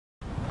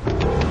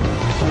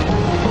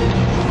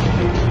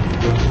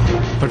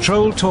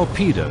Patrol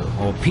torpedo,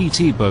 or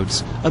PT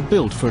boats, are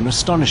built for an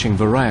astonishing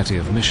variety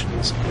of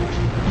missions.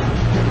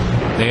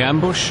 They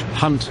ambush,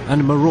 hunt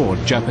and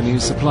maraud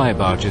Japanese supply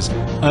barges,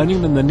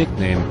 earning them the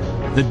nickname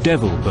the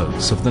Devil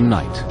Boats of the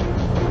Night.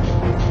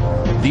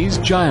 These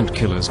giant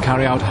killers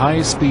carry out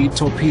high-speed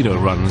torpedo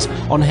runs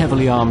on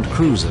heavily armed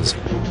cruisers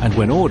and,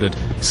 when ordered,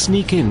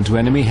 sneak into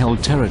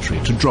enemy-held territory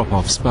to drop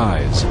off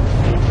spies.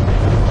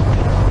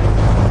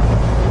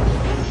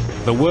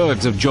 The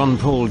words of John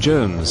Paul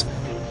Jones,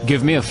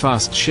 "Give me a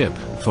fast ship,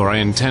 for I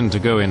intend to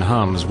go in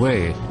harm's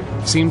way,"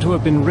 seem to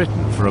have been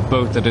written for a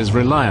boat that is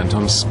reliant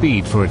on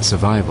speed for its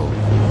survival.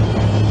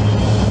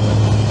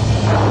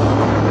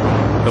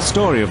 The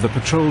story of the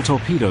patrol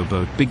torpedo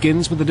boat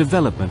begins with the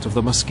development of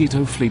the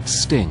Mosquito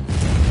fleet's sting,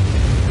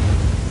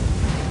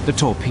 the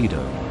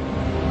torpedo.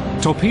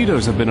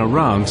 Torpedoes have been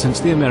around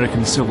since the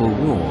American Civil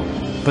War,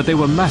 but they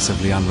were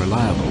massively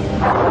unreliable.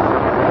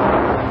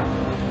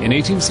 In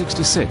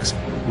 1866,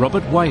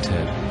 Robert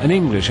Whitehead, an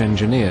English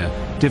engineer,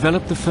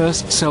 developed the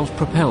first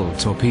self-propelled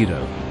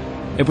torpedo.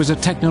 It was a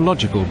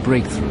technological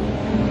breakthrough.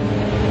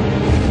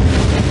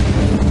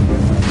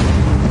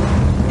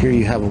 Here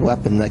you have a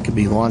weapon that could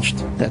be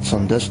launched at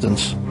some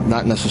distance,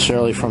 not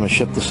necessarily from a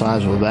ship the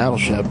size of a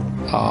battleship,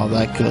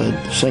 that could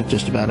sink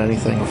just about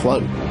anything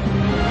afloat.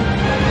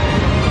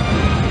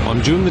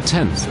 On June the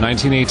 10th,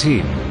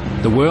 1918,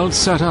 the world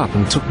sat up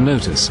and took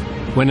notice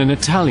when an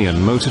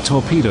Italian motor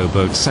torpedo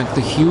boat sank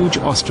the huge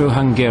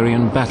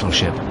Austro-Hungarian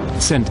battleship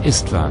St.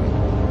 Istvan.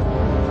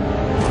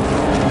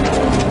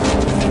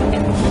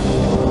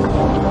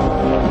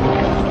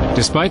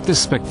 Despite this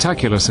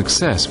spectacular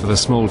success for the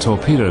small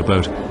torpedo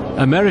boat,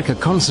 America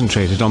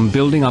concentrated on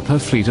building up her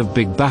fleet of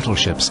big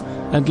battleships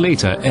and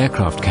later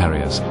aircraft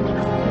carriers.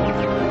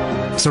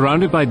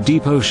 Surrounded by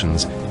deep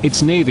oceans,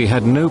 its navy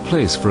had no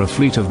place for a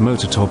fleet of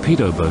motor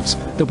torpedo boats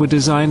that were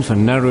designed for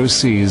narrow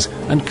seas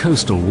and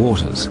coastal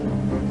waters.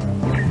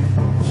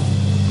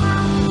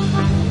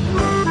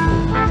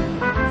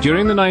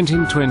 During the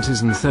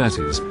 1920s and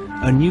 30s,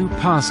 a new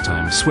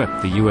pastime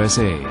swept the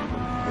USA: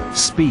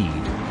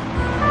 speed.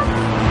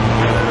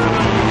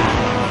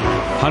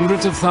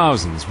 Hundreds of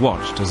thousands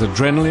watched as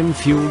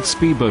adrenaline-fueled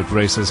speedboat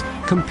racers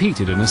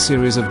competed in a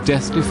series of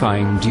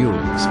death-defying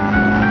duels.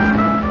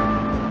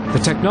 The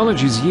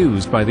technologies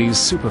used by these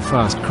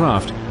super-fast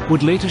craft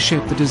would later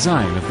shape the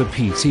design of the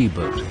PT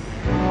boat.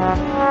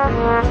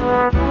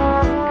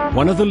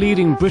 One of the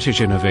leading British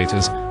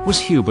innovators was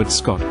Hubert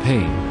Scott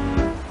Payne.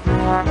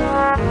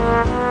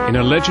 In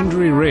a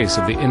legendary race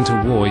of the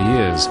interwar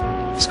years,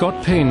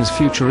 Scott Payne's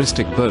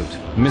futuristic boat,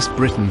 Miss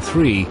Britain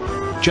 3,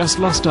 just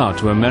lost out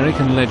to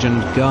American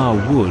legend Gar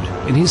Wood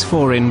in his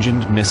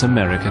four-engined Miss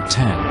America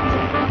 10.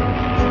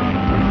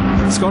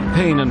 Scott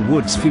Payne and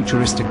Wood's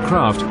futuristic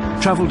craft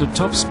traveled at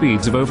top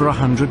speeds of over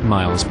 100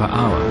 miles per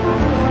hour.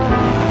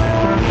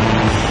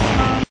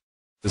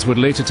 This would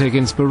later take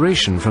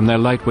inspiration from their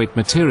lightweight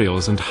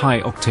materials and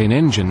high-octane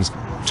engines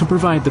to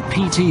provide the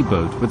PT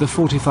boat with the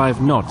 45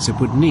 knots it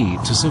would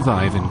need to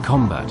survive in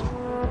combat.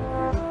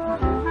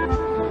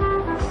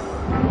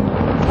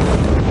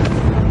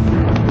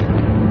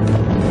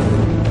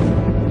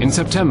 In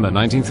September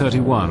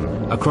 1931,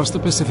 across the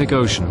Pacific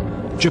Ocean,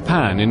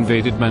 Japan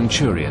invaded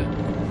Manchuria.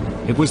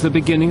 It was the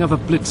beginning of a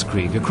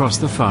blitzkrieg across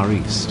the Far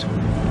East.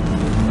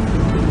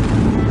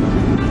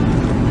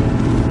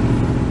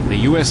 The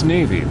US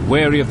Navy,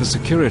 wary of the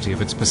security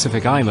of its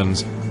Pacific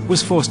islands,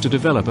 was forced to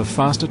develop a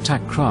fast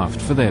attack craft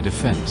for their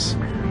defense.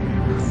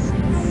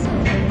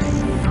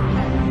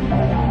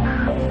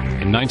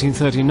 In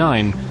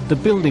 1939, the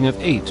building of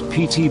 8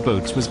 PT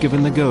boats was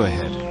given the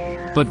go-ahead.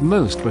 But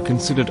most were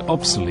considered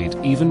obsolete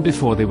even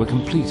before they were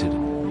completed,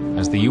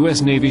 as the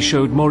US Navy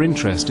showed more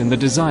interest in the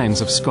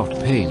designs of Scott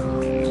Payne.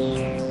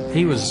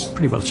 He was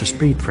pretty much a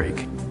speed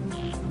freak.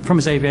 From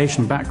his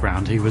aviation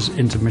background, he was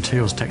into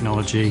materials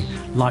technology,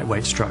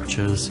 lightweight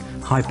structures,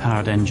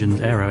 high-powered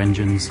engines, aero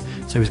engines,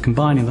 so he was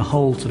combining the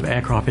whole sort of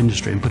aircraft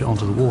industry and put it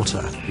onto the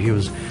water. He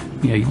was,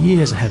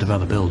 years ahead of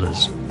other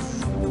builders.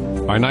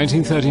 By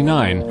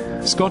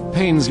 1939, Scott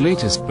Payne's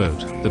latest boat,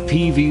 the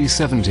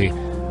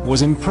PV-70,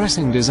 was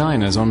impressing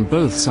designers on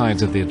both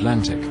sides of the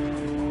Atlantic.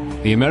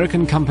 The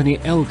American company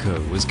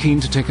Elco was keen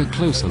to take a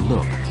closer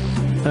look.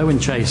 Owen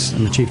Chase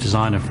and the chief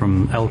designer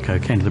from Elco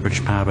came to the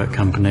British Powerboat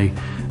Company,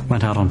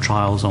 went out on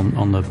trials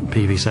on the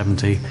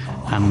PV-70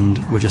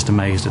 and were just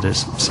amazed at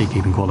its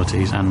seakeeping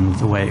qualities and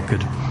the way it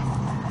could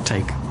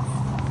take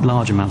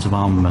large amounts of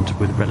armament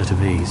with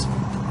relative ease.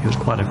 It was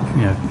quite a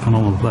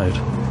phenomenal boat.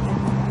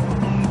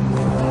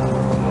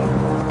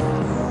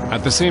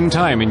 At the same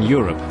time in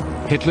Europe,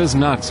 Hitler's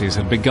Nazis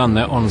had begun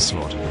their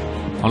onslaught.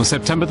 On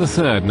September the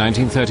 3rd,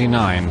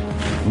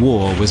 1939,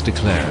 war was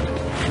declared.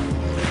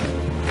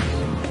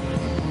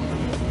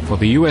 For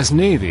the US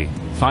Navy,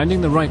 finding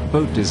the right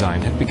boat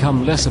design had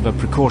become less of a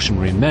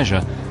precautionary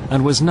measure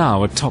and was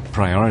now a top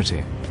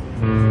priority.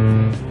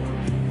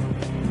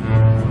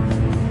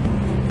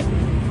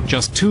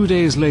 Just 2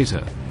 days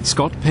later,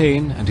 Scott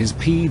Payne and his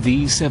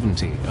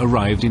PV-70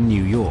 arrived in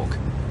New York.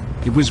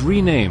 It was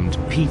renamed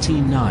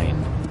PT-9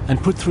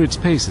 and put through its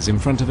paces in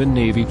front of a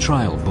Navy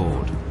trial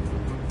board.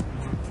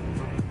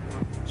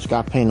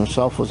 Scott Payne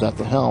himself was at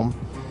the helm,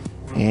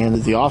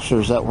 and the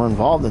officers that were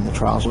involved in the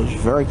trials was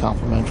very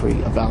complimentary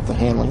about the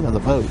handling of the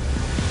boat.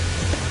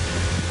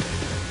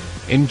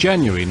 In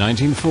January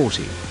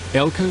 1940,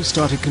 Elco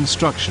started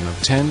construction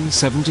of 10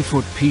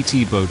 70-foot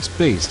PT boats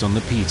based on the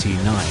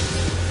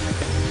PT-9.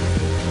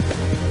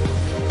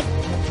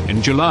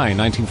 In July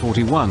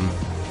 1941,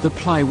 the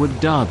plywood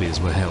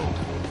derbies were held,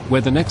 where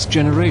the next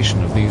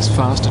generation of these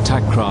fast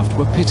attack craft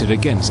were pitted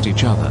against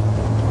each other.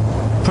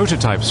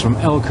 Prototypes from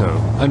Elco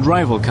and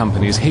rival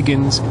companies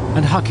Higgins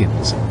and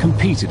Huckins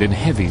competed in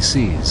heavy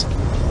seas.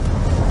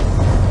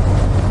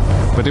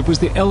 But it was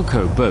the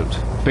Elco boat,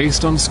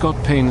 based on Scott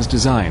Payne's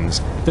designs,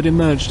 that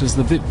emerged as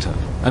the victor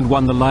and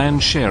won the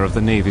lion's share of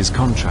the Navy's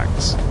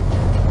contracts.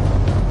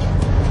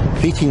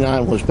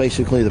 PT-9 was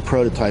basically the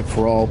prototype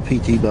for all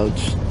PT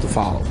boats to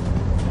follow.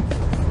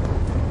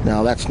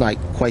 Now, that's not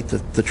quite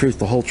the truth,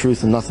 the whole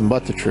truth, and nothing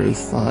but the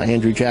truth.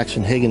 Andrew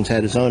Jackson Higgins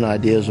had his own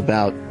ideas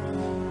about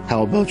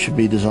how a boat should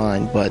be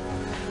designed, but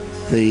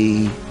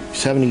the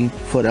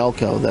 70-foot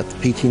Elco that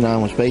the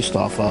PT-9 was based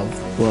off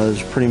of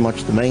was pretty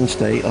much the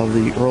mainstay of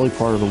the early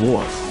part of the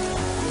war.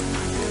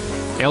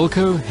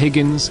 Elco,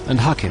 Higgins, and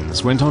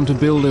Huckins went on to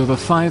build over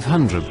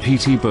 500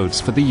 PT boats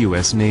for the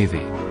US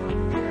Navy.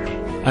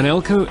 An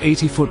Elco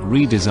 80-foot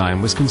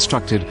redesign was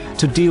constructed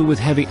to deal with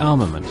heavy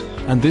armament,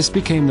 and this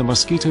became the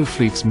Mosquito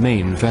Fleet's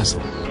main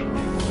vessel.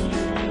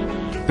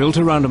 Built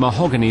around a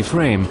mahogany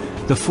frame,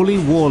 the fully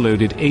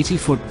war-loaded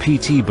 80-foot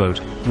PT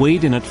boat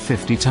weighed in at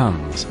 50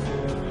 tons.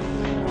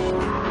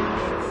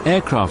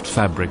 Aircraft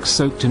fabric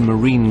soaked in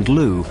marine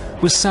glue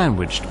was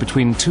sandwiched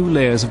between 2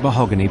 layers of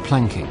mahogany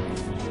planking.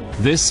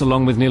 This,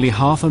 along with nearly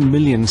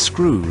 500,000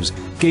 screws,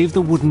 gave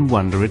the wooden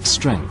wonder its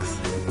strength.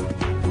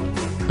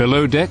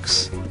 Below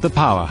decks, the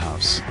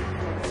powerhouse.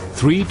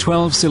 3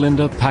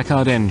 12-cylinder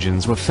Packard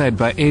engines were fed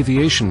by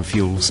aviation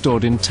fuel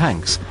stored in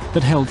tanks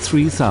that held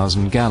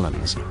 3,000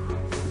 gallons.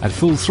 At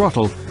full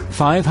throttle,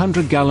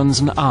 500 gallons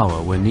an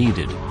hour were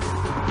needed.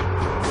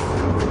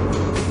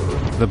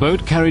 The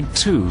boat carried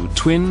 2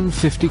 twin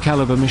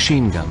 50-caliber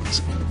machine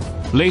guns.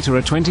 Later,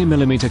 a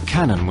 20mm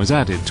cannon was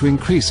added to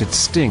increase its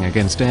sting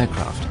against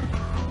aircraft.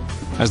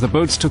 As the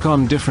boats took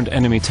on different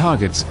enemy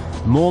targets,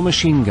 more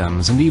machine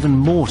guns and even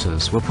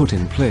mortars were put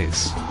in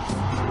place.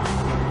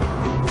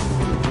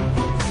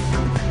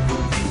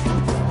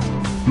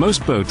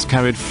 Most boats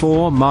carried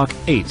 4 Mark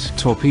 8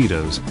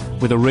 torpedoes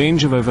with a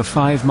range of over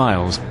 5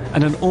 miles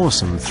and an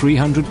awesome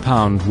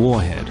 300-pound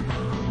warhead.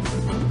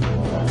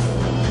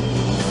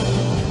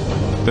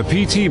 The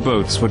PT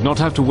boats would not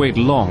have to wait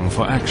long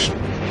for action.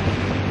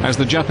 As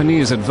the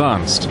Japanese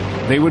advanced,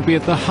 they would be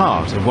at the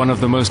heart of one of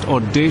the most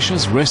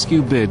audacious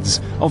rescue bids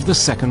of the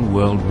Second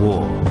World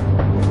War.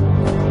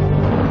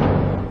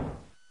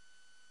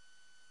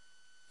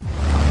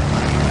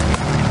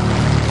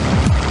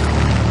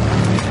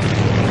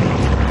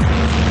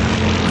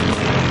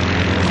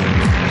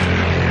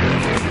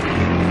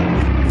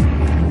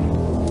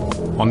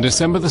 On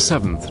December the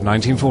 7th,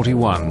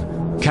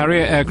 1941,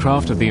 carrier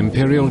aircraft of the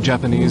Imperial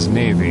Japanese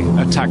Navy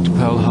attacked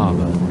Pearl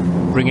Harbor,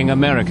 bringing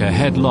America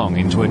headlong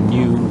into a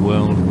new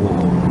world war.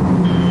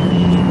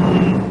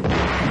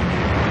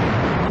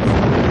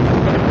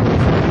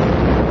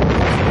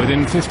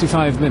 Within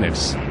 55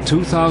 minutes,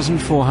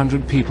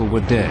 2,400 people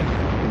were dead,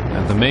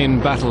 and the main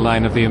battle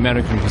line of the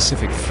American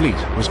Pacific Fleet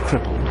was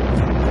crippled.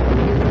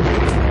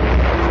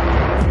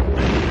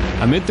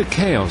 Amid the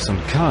chaos and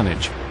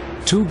carnage,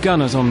 2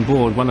 gunners on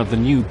board one of the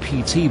new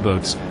PT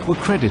boats were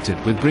credited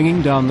with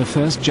bringing down the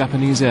first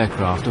Japanese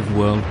aircraft of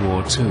World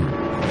War II.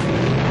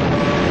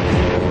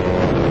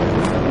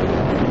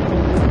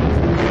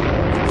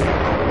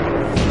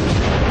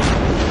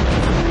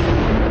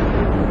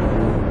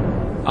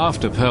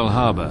 After Pearl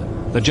Harbor,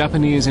 the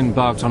Japanese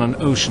embarked on an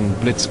ocean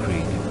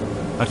blitzkrieg.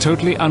 A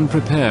totally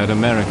unprepared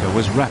America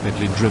was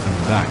rapidly driven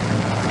back.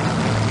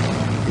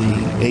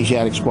 The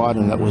Asiatic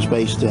squadron that was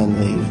based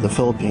in the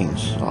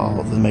Philippines, all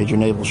of the major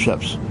naval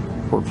ships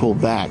were pulled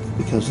back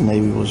because the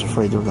Navy was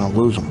afraid they were going to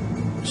lose them.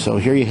 So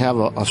here you have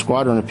a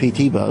squadron of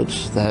PT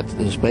boats that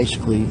is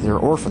basically, they're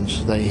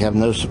orphans. They have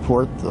no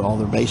support. All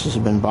their bases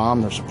have been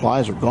bombed. Their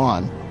supplies are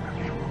gone.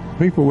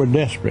 People were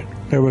desperate.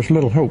 There was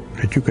little hope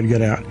that you could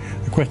get out.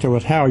 The question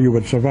was how you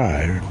would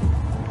survive.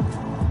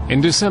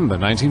 In December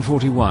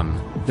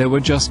 1941, there were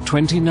just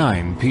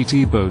 29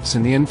 PT boats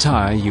in the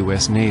entire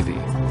US Navy.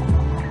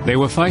 They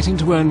were fighting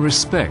to earn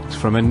respect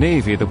from a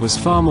Navy that was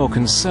far more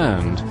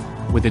concerned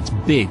with its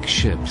big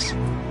ships.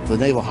 The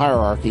naval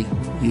hierarchy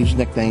used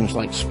nicknames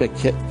like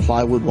Spick-Hit,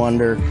 Plywood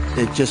Wonder.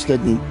 It just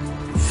didn't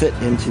fit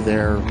into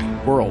their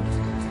world,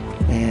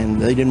 and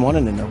they didn't want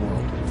it in their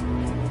world.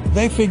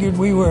 They figured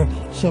we were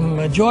some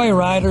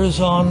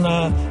joyriders on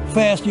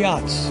fast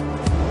yachts.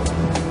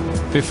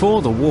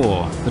 Before the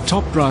war, the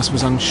top brass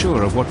was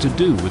unsure of what to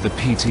do with the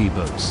PT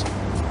boats.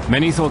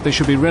 Many thought they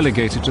should be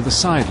relegated to the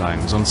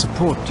sidelines on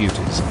support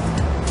duties.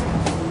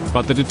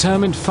 But the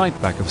determined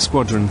fightback of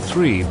Squadron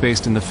 3,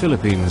 based in the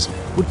Philippines,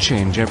 would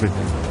change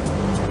everything.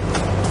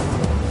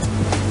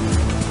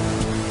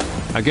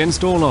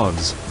 Against all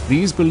odds,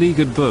 these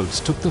beleaguered boats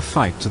took the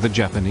fight to the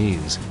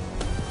Japanese.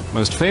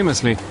 Most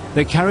famously,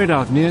 they carried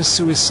out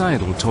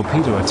near-suicidal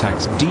torpedo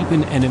attacks deep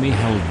in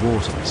enemy-held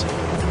waters.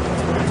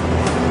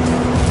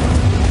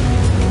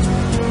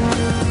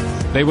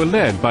 They were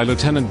led by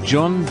Lieutenant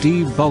John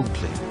D.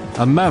 Bulkley,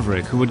 a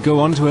maverick who would go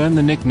on to earn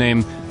the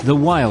nickname the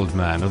Wild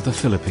Man of the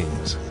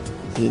Philippines.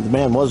 The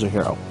man was a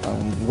hero.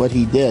 What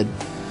he did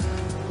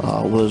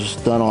was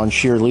done on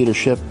sheer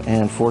leadership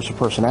and force of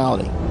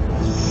personality.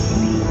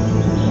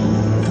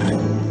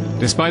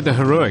 Despite the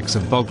heroics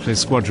of Bulkley's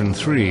Squadron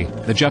 3,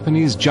 the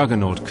Japanese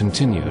juggernaut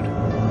continued.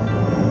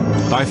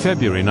 By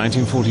February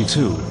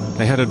 1942,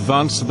 they had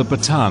advanced to the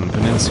Bataan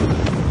Peninsula.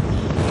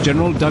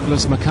 General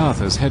Douglas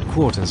MacArthur's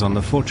headquarters on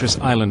the fortress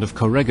island of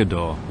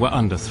Corregidor were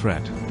under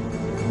threat.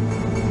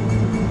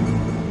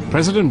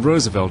 President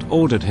Roosevelt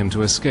ordered him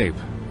to escape,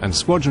 and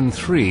Squadron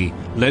 3,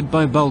 led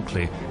by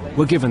Bulkley,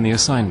 were given the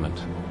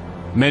assignment.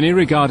 Many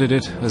regarded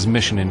it as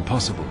mission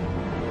impossible.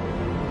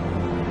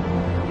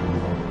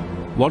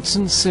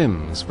 Watson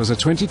Sims was a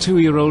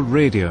 22-year-old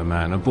radio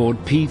man aboard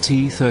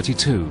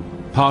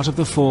PT-32, part of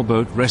the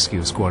 4-boat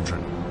rescue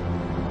squadron.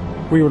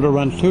 We were to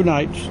run 2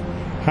 nights,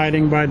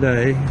 hiding by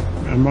day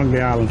among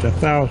the islands. There are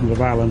thousands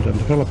of islands in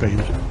the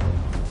Philippines.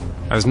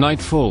 As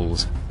night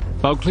falls,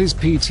 Bulkley's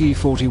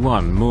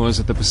PT-41 moors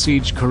at the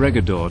besieged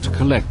Corregidor to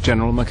collect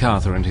General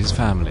MacArthur and his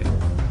family.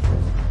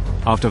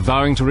 After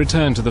vowing to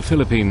return to the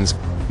Philippines,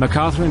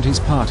 MacArthur and his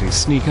party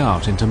sneak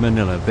out into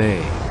Manila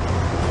Bay.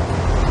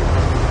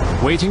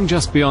 Waiting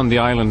just beyond the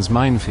island's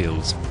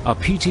minefields are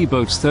PT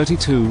boats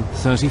 32,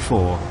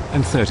 34,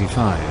 and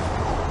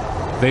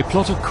 35. They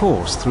plot a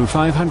course through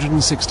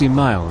 560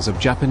 miles of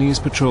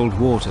Japanese-patrolled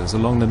waters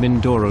along the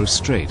Mindoro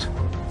Strait,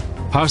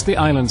 past the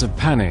islands of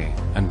Panay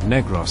and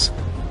Negros,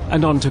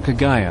 and on to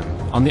Cagayan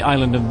on the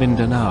island of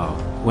Mindanao,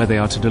 where they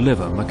are to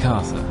deliver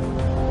MacArthur.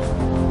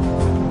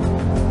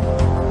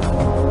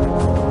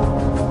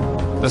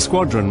 The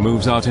squadron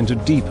moves out into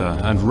deeper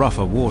and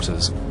rougher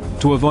waters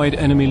to avoid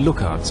enemy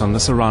lookouts on the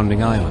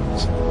surrounding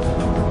islands.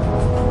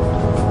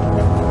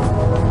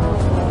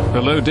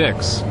 Below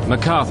decks,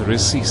 MacArthur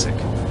is seasick.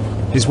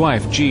 His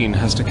wife, Jean,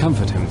 has to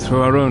comfort him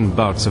through her own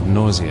bouts of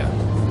nausea.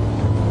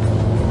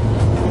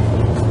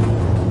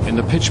 In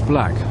the pitch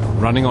black,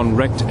 running on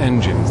wrecked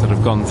engines that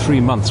have gone 3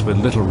 months with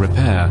little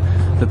repair,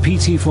 the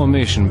PT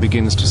formation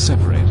begins to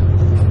separate.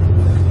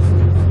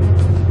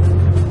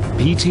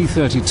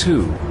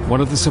 PT-32,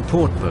 one of the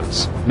support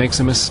boats, makes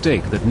a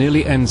mistake that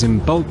nearly ends in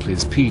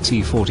Bulkley's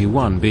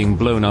PT-41 being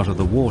blown out of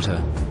the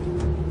water.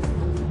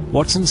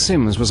 Watson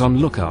Sims was on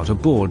lookout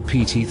aboard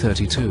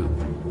PT-32.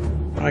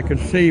 I could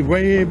see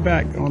way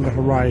back on the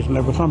horizon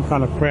there was some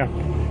kind of craft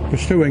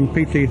pursuing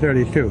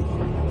PT-32.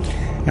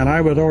 And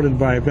I was ordered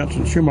by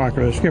Vincent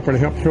Schumacher, the skipper, to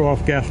help throw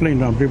off gasoline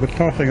dumps. We were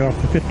tossing off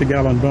the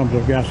 50-gallon drums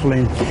of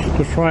gasoline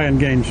to try and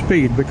gain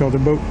speed because the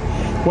boat,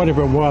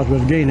 whatever it was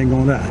gaining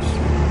on us.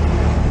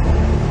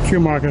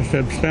 Schumacher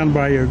said, "Stand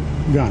by your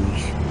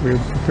guns." We were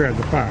prepared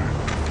to fire.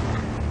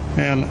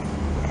 And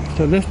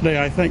to this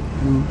day, I think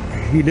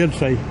he did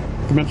say,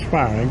 "Commence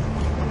firing."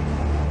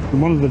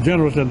 And one of the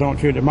generals said, "Don't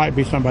shoot, it might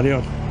be somebody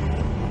else."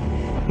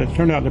 It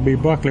turned out to be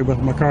Bulkley with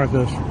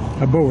MacArthur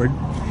aboard.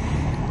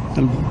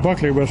 And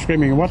Bulkley was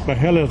screaming, "What the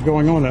hell is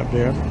going on up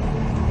there?"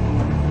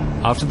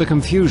 After the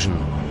confusion,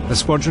 the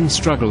squadron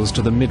struggles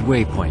to the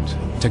midway point,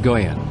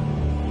 Cagayan.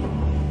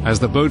 As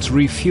the boats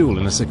refuel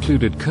in a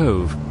secluded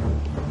cove,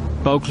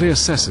 Bulkley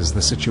assesses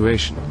the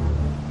situation.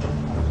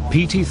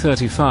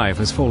 PT-35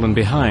 has fallen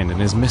behind and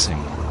is missing,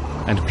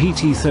 and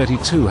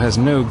PT-32 has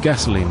no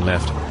gasoline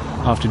left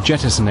after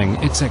jettisoning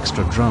its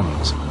extra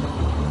drums.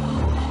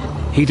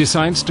 He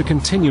decides to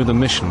continue the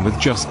mission with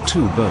just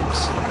 2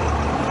 boats.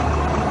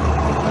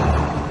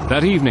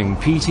 That evening,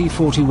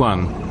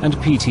 PT-41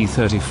 and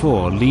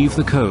PT-34 leave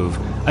the cove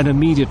and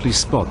immediately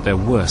spot their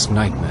worst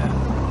nightmare,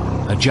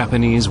 a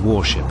Japanese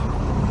warship.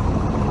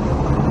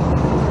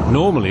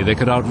 Normally they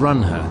could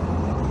outrun her,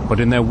 but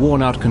in their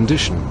worn-out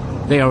condition,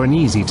 they are an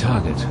easy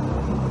target.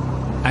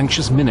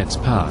 Anxious minutes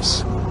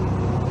pass.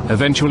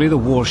 Eventually the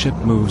warship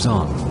moves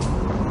on.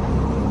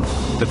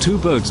 The 2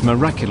 boats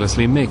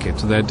miraculously make it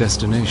to their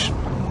destination.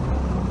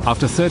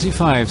 After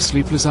 35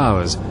 sleepless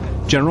hours,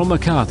 General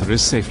MacArthur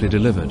is safely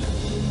delivered.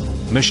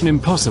 Mission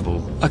impossible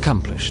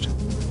accomplished.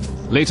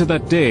 Later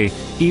that day,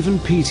 even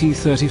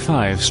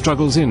PT-35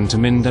 struggles into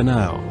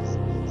Mindanao.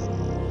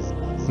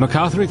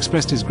 MacArthur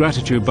expressed his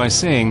gratitude by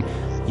saying,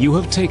 "You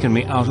have taken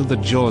me out of the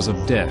jaws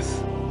of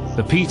death.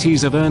 The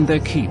PTs have earned their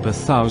keep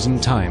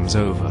 1,000 times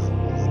over."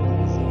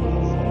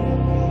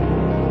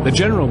 The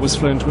general was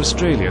flown to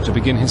Australia to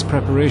begin his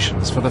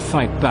preparations for the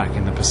fight back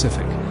in the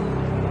Pacific.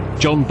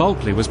 John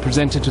Bulkley was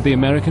presented to the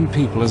American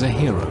people as a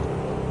hero.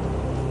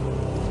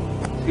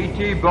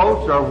 PT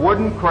boats are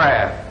wooden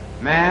craft,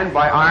 manned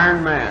by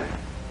iron men.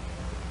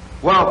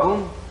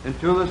 Welcome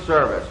into the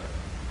service.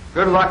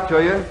 Good luck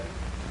to you,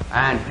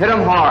 and hit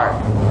 'em hard.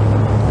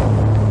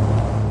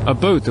 A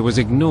boat that was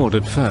ignored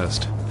at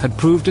first had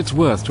proved its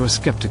worth to a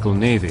skeptical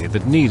navy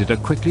that needed a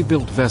quickly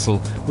built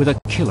vessel with a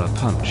killer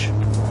punch.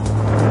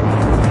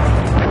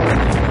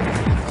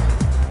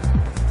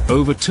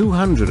 Over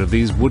 200 of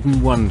these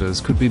wooden wonders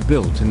could be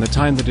built in the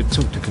time that it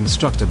took to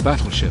construct a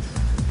battleship,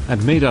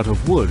 and made out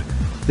of wood,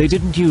 they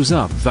didn't use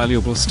up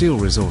valuable steel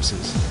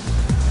resources.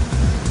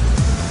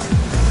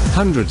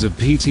 Hundreds of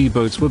PT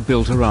boats were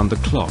built around the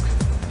clock,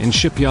 in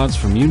shipyards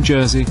from New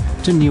Jersey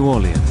to New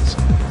Orleans.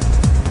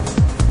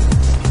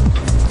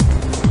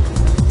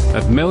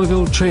 At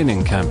Melville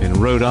Training Camp in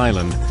Rhode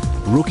Island,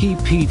 rookie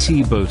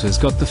PT boaters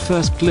got the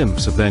first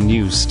glimpse of their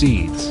new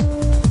steeds.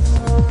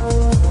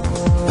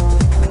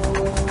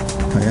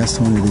 I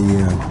asked one of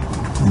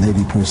the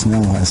Navy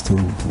personnel as to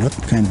what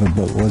kind of a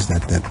boat was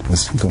that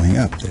was going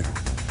up there.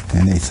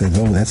 And they said,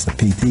 oh, that's the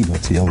PT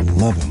boats, you'll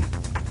love them.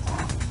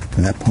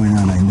 From that point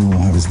on, I knew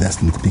I was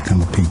destined to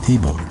become a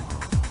PT boater.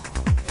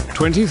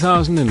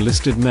 20,000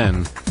 enlisted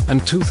men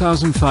and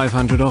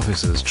 2,500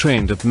 officers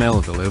trained at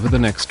Melville over the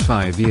next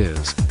 5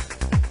 years.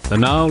 The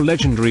now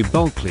legendary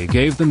Bulkley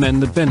gave the men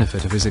the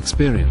benefit of his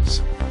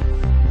experience.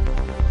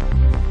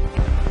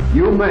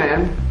 You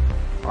men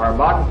are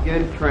about to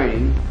begin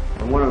training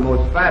in one of the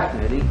most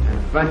fascinating and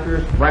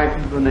adventurous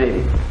branches of the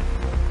Navy.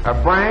 A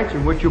branch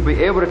in which you'll be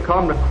able to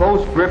come to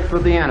close grips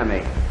with the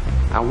enemy.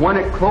 And when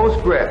at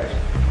close grips,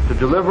 to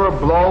deliver a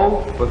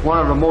blow with one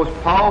of the most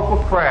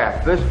powerful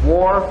craft this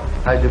war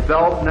has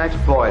developed and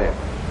exploited,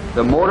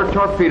 the motor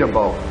torpedo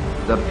boat,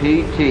 the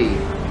PT.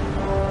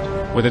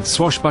 With its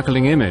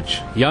swashbuckling image,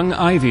 young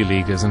Ivy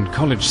Leaguers and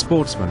college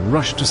sportsmen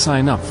rushed to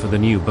sign up for the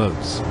new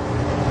boats.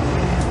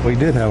 We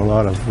did have a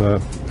lot of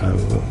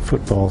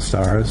football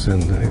stars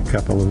and a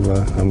couple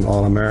of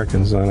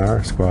All-Americans on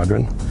our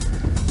squadron.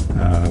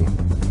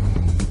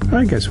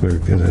 I guess we were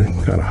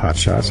kind of hot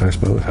shots, I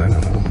suppose. I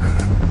don't know.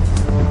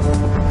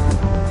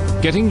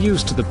 Getting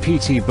used to the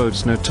PT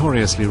boat's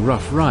notoriously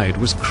rough ride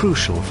was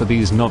crucial for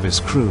these novice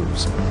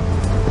crews.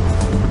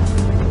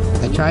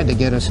 They tried to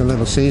get us a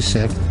little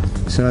seasick,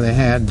 so they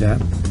had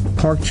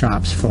pork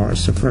chops for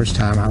us the first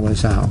time I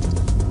was out.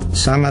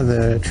 Some of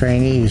the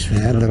trainees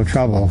had a little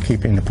trouble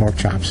keeping the pork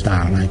chops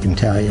down, I can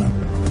tell you.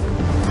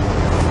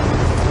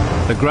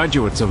 The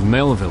graduates of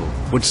Melville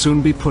would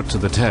soon be put to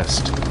the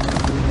test.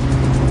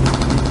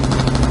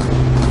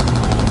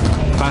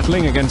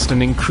 Battling against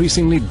an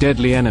increasingly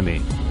deadly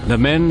enemy, the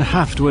men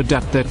have to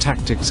adapt their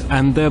tactics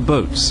and their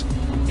boats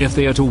if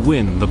they are to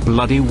win the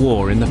bloody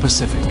war in the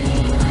Pacific.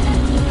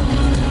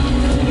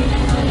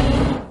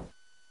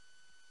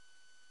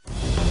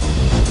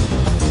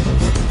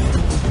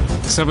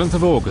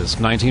 August 7th,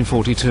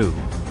 1942.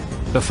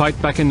 The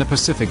fight back in the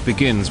Pacific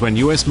begins when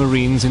US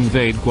Marines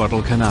invade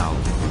Guadalcanal.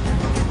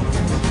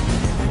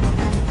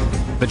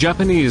 The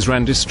Japanese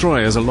ran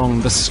destroyers along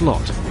the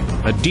Slot,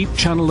 a deep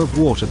channel of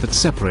water that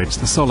separates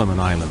the Solomon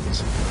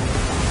Islands.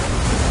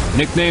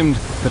 Nicknamed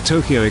the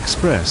Tokyo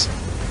Express,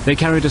 they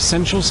carried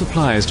essential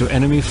supplies to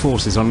enemy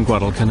forces on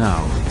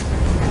Guadalcanal.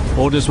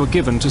 Orders were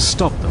given to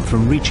stop them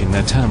from reaching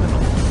their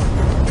terminal.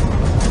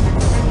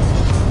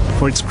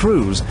 For its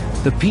crews,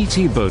 the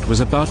PT boat was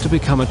about to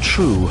become a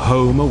true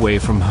home away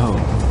from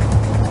home.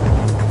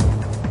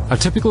 A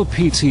typical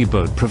PT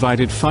boat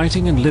provided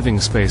fighting and living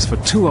space for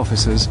 2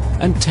 officers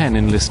and 10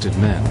 enlisted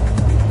men.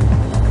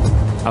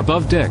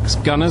 Above decks,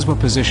 gunners were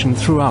positioned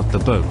throughout the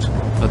boat,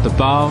 at the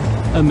bow,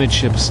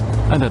 amidships,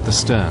 and at the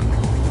stern.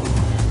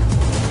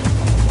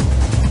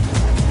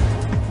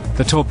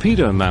 The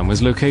torpedo man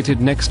was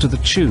located next to the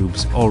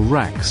tubes or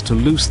racks to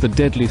loose the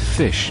deadly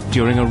fish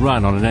during a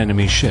run on an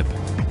enemy ship.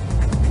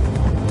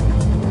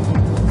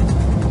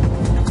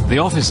 The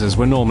officers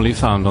were normally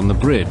found on the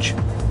bridge.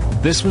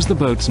 This was the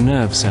boat's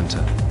nerve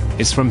center.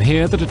 It's from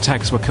here that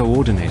attacks were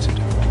coordinated.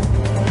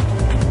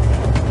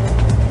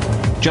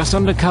 Just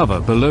under cover,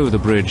 below the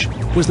bridge,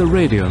 was the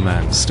radio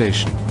man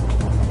stationed.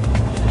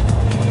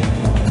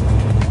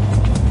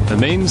 The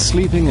main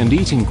sleeping and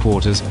eating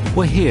quarters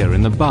were here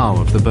in the bow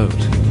of the boat.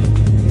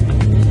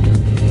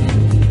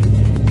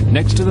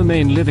 Next to the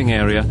main living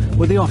area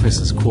were the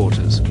officers'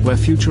 quarters, where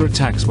future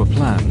attacks were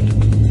planned.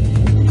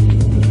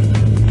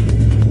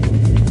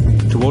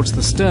 Towards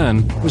the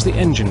stern was the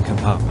engine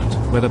compartment,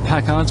 where the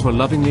Packards were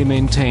lovingly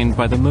maintained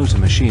by the motor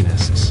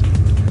machinists.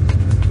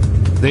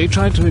 They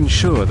tried to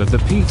ensure that the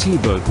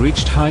PT boat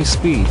reached high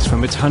speeds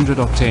from its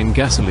 100-octane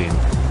gasoline,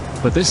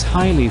 but this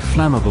highly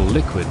flammable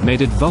liquid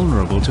made it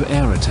vulnerable to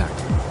air attack.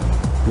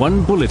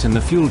 One bullet in the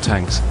fuel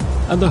tanks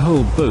and the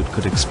whole boat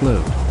could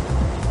explode.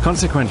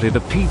 Consequently, the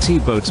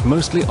PT boats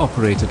mostly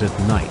operated at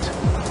night.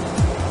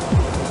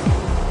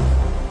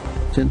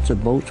 Since the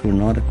boats were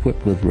not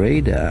equipped with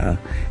radar,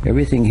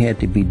 everything had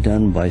to be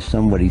done by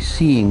somebody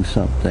seeing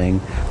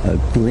something, a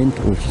glint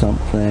or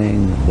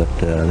something, but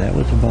that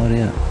was about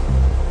it.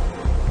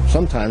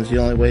 Sometimes the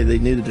only way they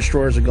knew the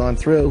destroyers had gone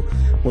through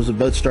was the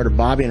boats started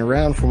bobbing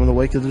around from in the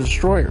wake of the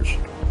destroyers.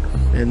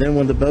 And then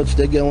when the boats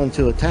did go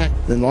into attack,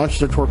 then launch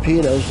their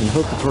torpedoes and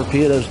hope the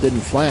torpedoes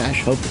didn't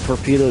flash, hope the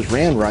torpedoes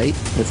ran right.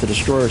 If the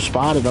destroyers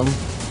spotted them,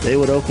 they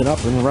would open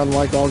up and run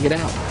like all get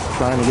out,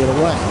 trying to get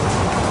away.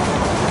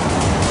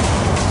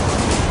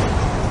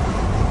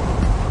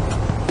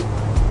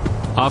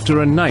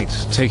 After a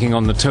night taking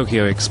on the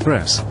Tokyo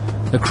Express,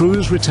 the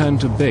crews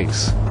returned to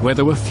base, where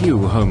there were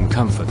few home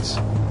comforts.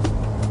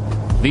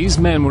 These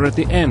men were at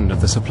the end of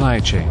the supply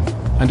chain,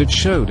 and it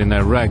showed in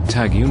their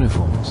ragtag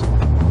uniforms.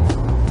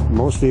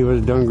 Mostly it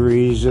was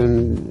dungarees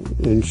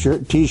and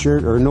shirt,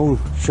 t-shirt or no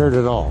shirt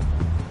at all.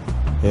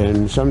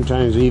 And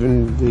sometimes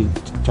even they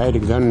tied a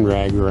gun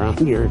rag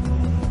around your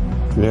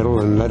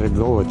middle and let it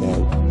go with that.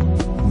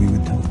 We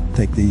would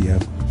take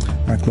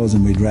our clothes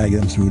and we'd drag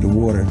them through the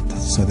water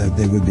so that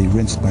they would be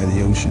rinsed by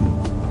the ocean.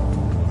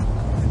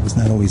 It was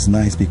not always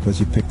nice because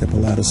you picked up a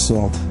lot of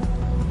salt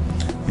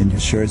in your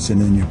shirts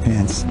and in your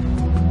pants.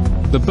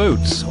 The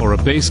boats, or a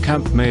base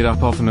camp made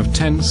up often of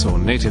tents or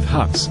native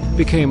huts,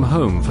 became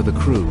home for the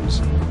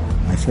crews.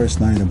 My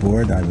first night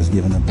aboard, I was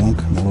given a bunk,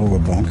 the lower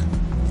bunk,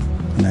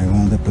 and I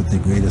wound up with the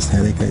greatest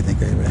headache I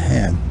think I ever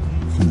had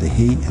from the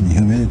heat and the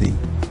humidity.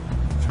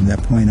 From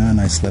that point on,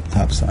 I slept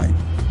topside.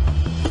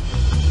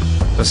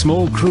 The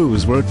small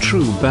crews were a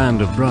true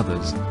band of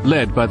brothers,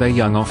 led by their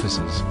young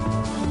officers.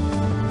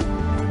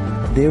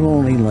 They were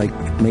only like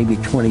maybe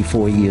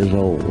 24 years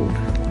old,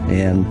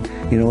 and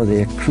you know,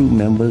 their crew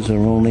members are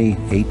only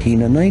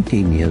 18 or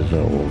 19 years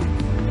old.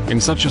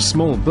 In such a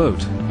small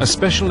boat, a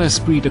special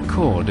esprit de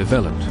corps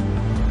developed.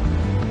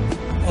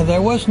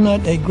 There was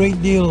not a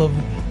great deal of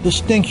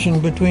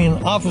distinction between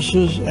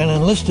officers and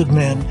enlisted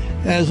men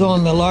as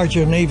on the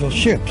larger naval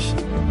ships.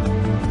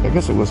 I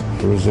guess it was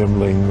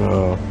resembling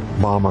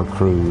bomber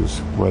crews,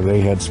 where they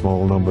had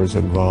small numbers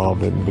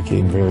involved and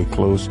became very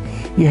close.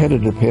 You had to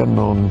depend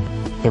on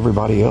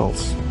everybody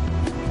else.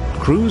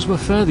 Crews were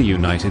further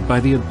united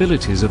by the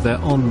abilities of their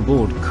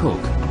on-board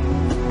cook.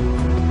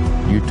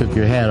 You took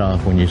your hat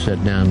off when you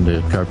sat down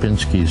to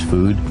Karpinski's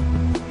food.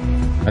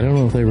 I don't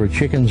know if they were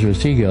chickens or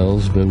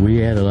seagulls, but we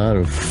had a lot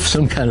of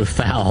some kind of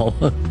fowl.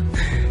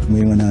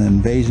 We went on an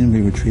invasion,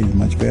 we were treated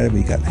much better.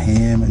 We got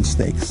ham and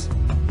steaks.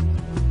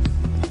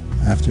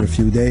 After a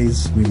few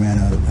days, we ran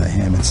out of the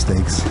ham and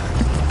steaks.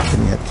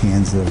 We had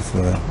cans of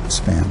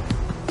Spam.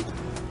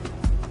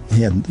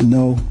 He had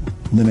no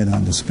limit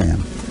on the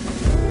Spam.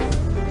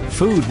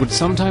 Food would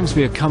sometimes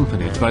be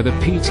accompanied by the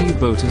PT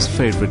boater's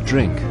favorite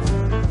drink,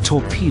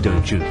 torpedo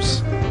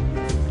juice.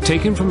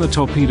 Taken from the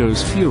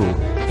torpedo's fuel,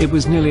 it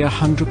was nearly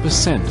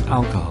 100%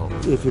 alcohol.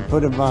 If you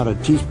put about a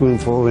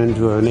teaspoonful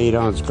into an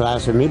 8-ounce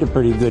glass, it made a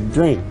pretty good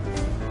drink.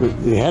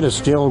 They had a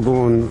still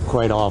going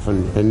quite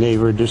often, and they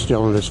were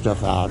distilling the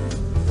stuff out.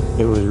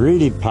 It was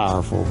really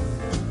powerful.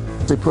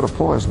 They put a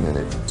poison in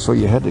it, so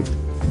you had to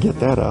get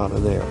that out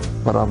of there.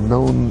 But I've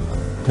known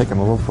taking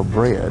a loaf of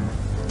bread,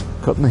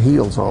 cutting the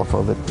heels off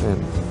of it,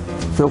 and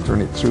filtering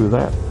it through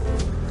that.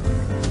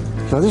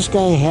 So this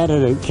guy had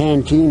a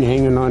canteen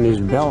hanging on his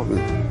belt,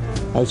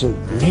 and I said,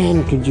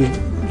 man, could you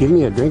give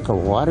me a drink of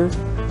water?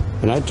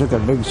 And I took a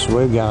big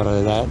swig out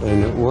of that,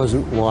 and it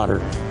wasn't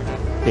water.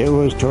 It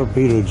was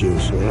torpedo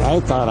juice. And I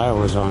thought I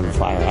was on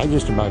fire. I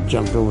just about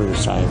jumped over the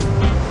side.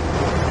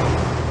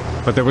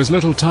 But there was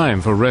little time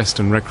for rest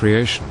and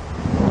recreation.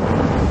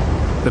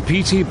 The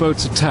PT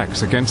boat's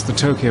attacks against the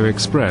Tokyo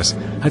Express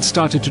had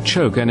started to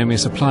choke enemy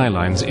supply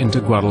lines into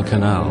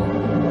Guadalcanal.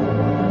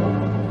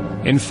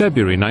 In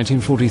February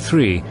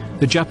 1943,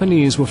 the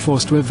Japanese were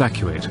forced to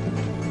evacuate.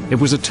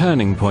 It was a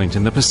turning point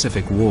in the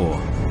Pacific War.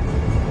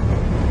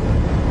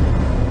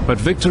 But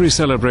victory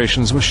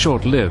celebrations were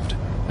short-lived,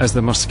 as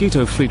the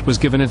Mosquito fleet was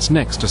given its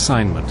next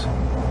assignment,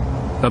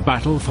 the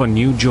battle for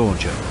New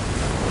Georgia.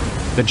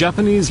 The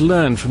Japanese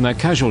learned from their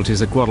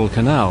casualties at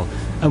Guadalcanal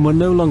and were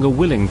no longer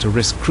willing to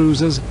risk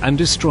cruisers and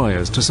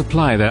destroyers to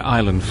supply their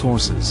island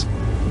forces.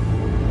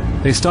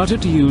 They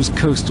started to use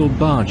coastal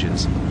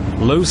barges,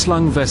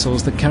 low-slung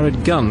vessels that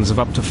carried guns of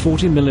up to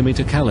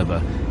 40mm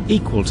caliber,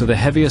 equal to the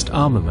heaviest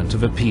armament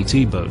of a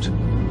PT boat.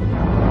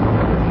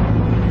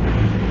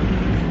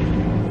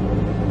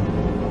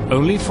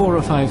 Only 4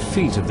 or 5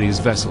 feet of these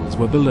vessels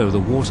were below the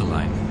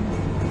waterline.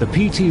 The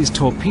PT's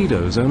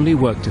torpedoes only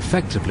worked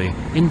effectively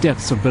in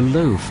depths of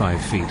below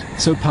 5 feet,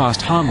 so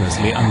passed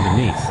harmlessly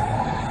underneath.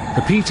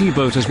 The PT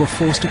boaters were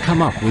forced to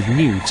come up with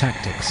new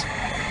tactics.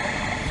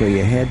 So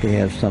you had to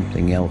have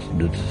something else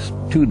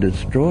to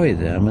destroy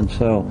them, and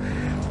so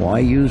why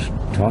use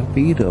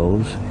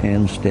torpedoes?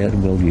 Instead,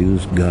 we'll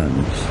use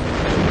guns.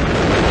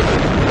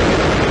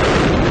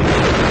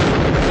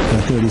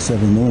 The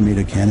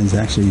 37mm cannons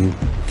actually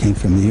came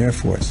from the Air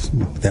Force.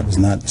 That was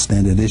not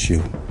standard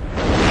issue.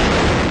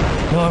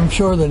 Now, I'm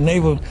sure the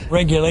naval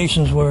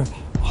regulations were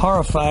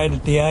horrified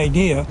at the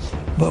idea,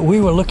 but we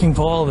were looking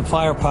for all the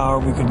firepower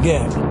we could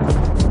get.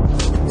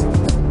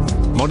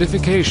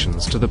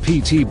 Modifications to the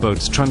PT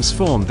boats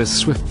transformed this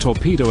swift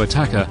torpedo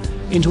attacker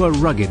into a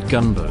rugged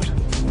gunboat.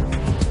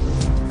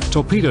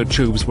 Torpedo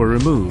tubes were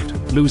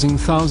removed, losing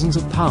thousands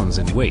of pounds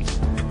in weight.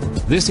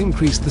 This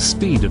increased the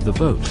speed of the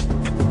boat.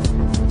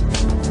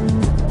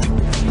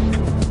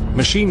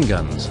 Machine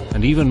guns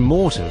and even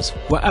mortars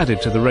were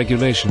added to the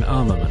regulation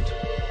armament.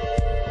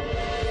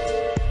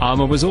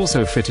 Armor was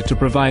also fitted to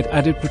provide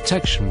added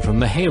protection from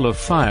the hail of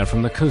fire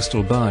from the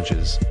coastal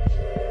barges.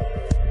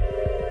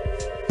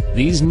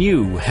 These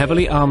new,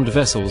 heavily armed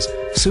vessels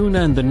soon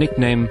earned the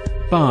nickname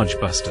barge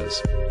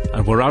busters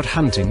and were out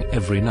hunting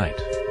every night.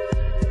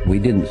 We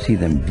didn't see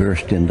them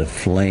burst into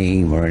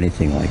flame or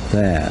anything like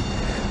that,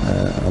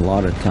 a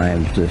lot of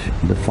times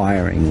the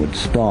firing would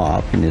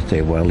stop, and they'd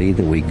say, well,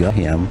 either we got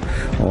him,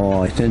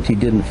 or since he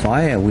didn't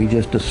fire, we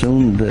just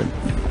assumed that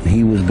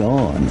he was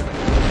gone.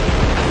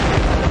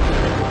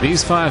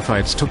 These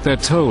firefights took their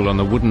toll on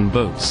the wooden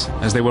boats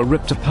as they were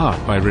ripped apart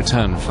by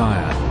return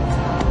fire.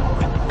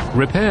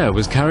 Repair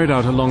was carried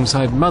out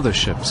alongside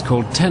motherships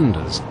called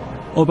tenders,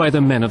 or by the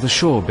men of the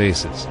shore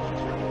bases.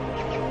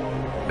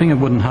 Being a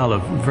wooden hull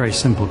of very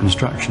simple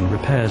construction,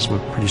 repairs were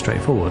pretty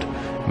straightforward.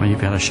 I mean, if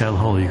you had a shell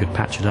hole, you could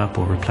patch it up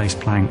or replace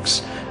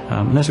planks.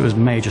 Unless it was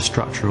major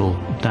structural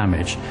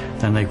damage,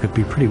 then they could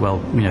be pretty well,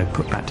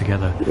 put back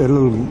together. A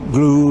little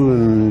glue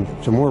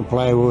and some more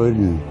plywood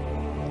and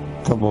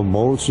a couple of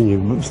bolts, and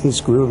you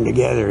screw them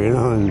together,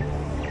 and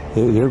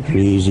they're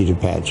pretty easy to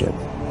patch up.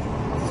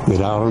 Get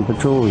out on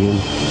petroleum.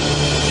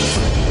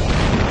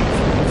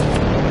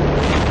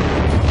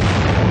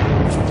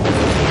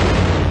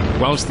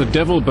 Whilst the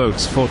Devil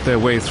boats fought their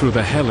way through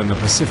the hell in the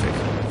Pacific,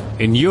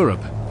 in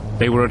Europe,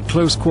 they were at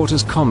close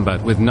quarters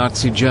combat with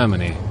Nazi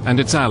Germany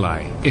and its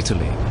ally,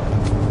 Italy.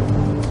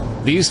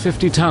 These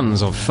 50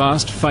 tons of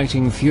fast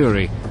fighting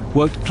fury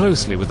worked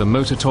closely with the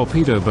motor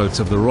torpedo boats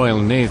of the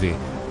Royal Navy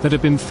that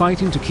had been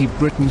fighting to keep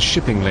Britain's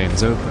shipping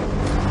lanes open.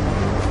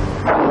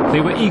 They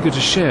were eager to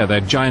share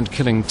their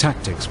giant-killing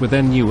tactics with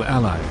their new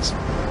allies.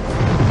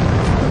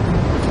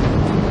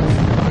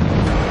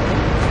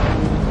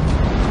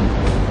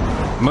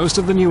 Most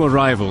of the new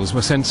arrivals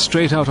were sent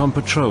straight out on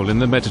patrol in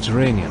the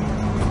Mediterranean.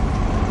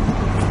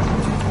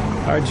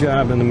 Our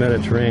job in the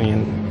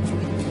Mediterranean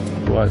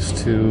was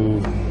to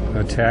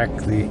attack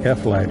the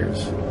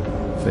F-lighters.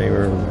 They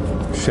were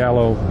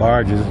shallow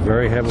barges,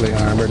 very heavily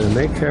armored, and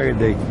they carried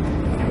the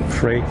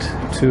freight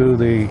to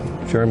the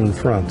German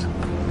front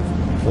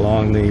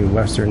along the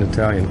western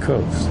Italian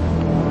coast.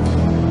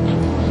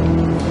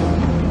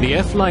 The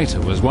F-lighter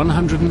was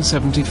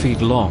 170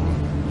 feet long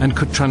and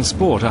could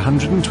transport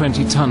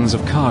 120 tons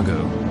of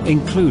cargo,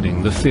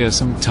 including the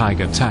fearsome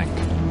Tiger tank.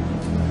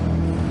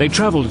 They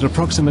traveled at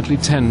approximately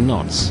 10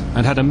 knots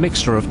and had a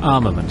mixture of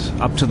armament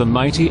up to the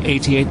mighty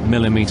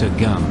 88mm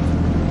gun.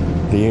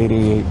 The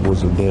 88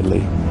 was a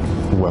deadly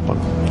weapon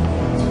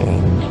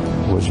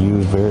and was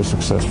used very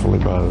successfully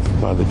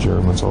by the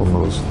Germans on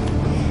those.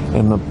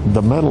 And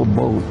the metal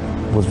boat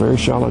was very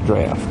shallow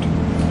draft.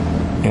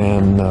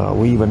 And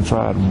we even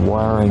tried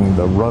wiring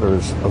the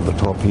rudders of the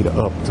torpedo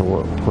up to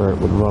where it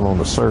would run on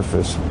the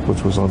surface,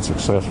 which was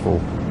unsuccessful,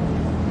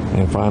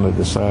 and finally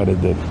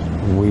decided that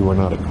we were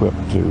not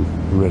equipped to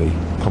really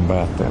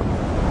combat them.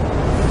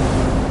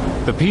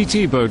 The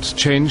PT boats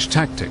changed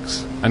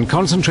tactics and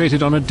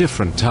concentrated on a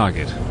different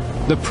target,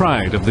 the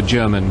pride of the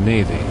German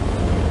Navy.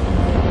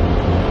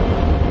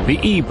 The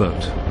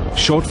E-boat,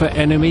 short for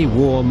Enemy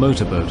War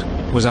Motorboat,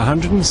 was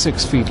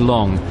 106 feet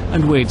long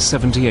and weighed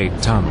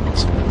 78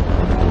 tons.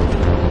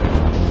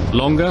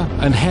 Longer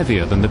and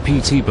heavier than the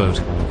PT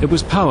boat, it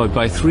was powered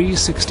by 3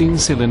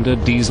 16-cylinder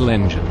diesel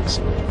engines.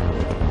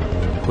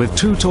 With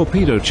 2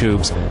 torpedo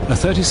tubes, a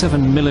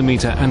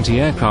 37mm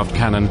anti-aircraft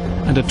cannon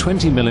and a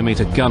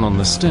 20mm gun on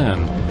the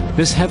stern,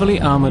 this heavily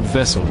armored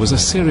vessel was a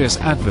serious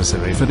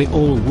adversary for the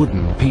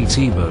all-wooden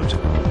PT boat.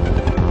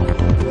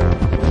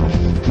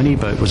 An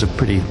E-boat was a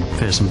pretty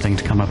fearsome thing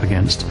to come up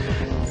against.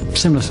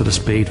 Similar sort of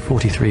speed,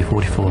 43,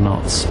 44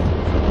 knots.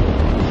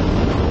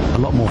 A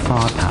lot more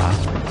firepower,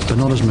 but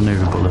not as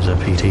maneuverable as a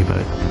PT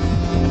boat.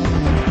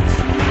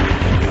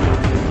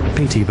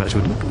 PT boats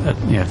would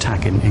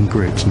attack in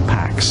groups and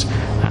packs,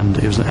 and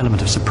it was an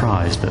element of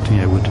surprise that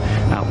would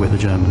outwit the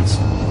Germans.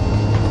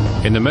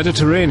 In the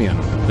Mediterranean,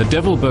 the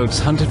Devil boats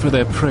hunted for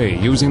their prey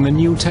using the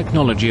new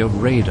technology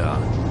of radar.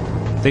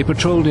 They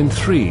patrolled in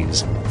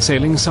threes,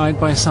 sailing side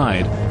by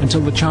side until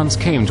the chance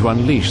came to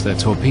unleash their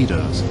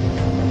torpedoes.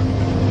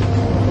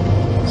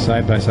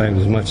 Side by side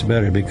was much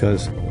better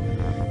because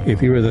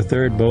if you were the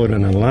third boat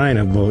in a line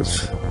of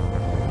boats,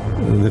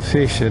 the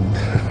fish had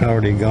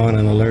already gone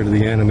and alerted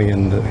the enemy,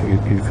 and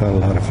you caught a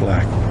lot of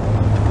flack.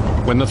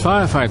 When the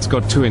firefights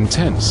got too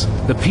intense,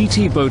 the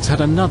PT boats had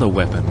another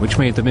weapon which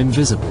made them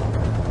invisible.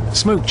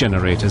 Smoke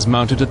generators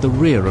mounted at the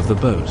rear of the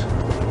boat.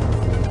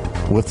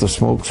 With the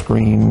smoke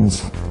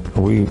screens,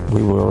 we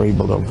were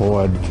able to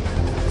avoid,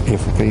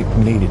 if they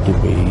needed to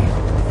be,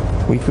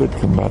 we could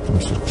combat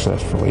them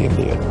successfully and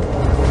did.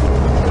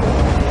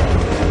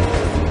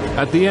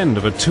 At the end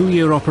of a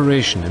 2-year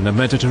operation in the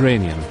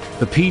Mediterranean,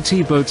 the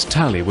PT boat's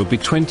tally would be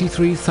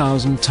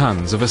 23,000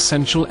 tons of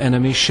essential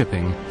enemy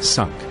shipping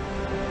sunk.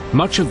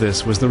 Much of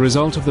this was the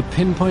result of the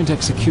pinpoint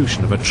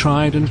execution of a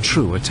tried and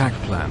true attack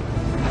plan.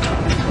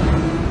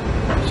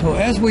 So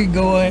as we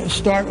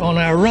start on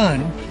our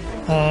run,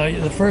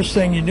 the first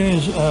thing you do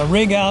is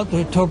rig out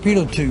the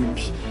torpedo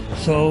tubes.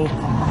 So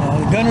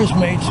the gunner's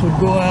mates would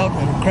go out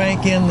and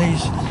crank in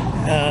these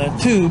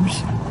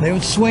tubes. They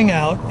would swing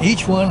out.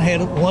 Each one had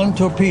 1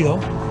 torpedo.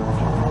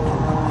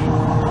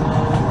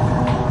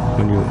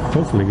 When you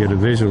hopefully get a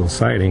visual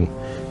sighting,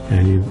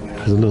 and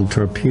there's a little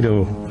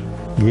torpedo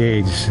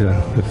gauge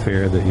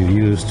affair that you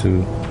use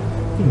to,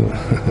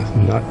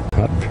 not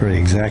very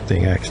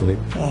exacting actually.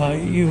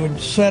 You would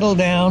settle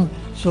down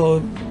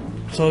so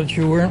so that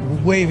you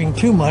weren't waving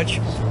too much,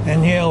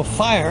 and yell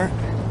fire,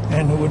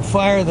 and it would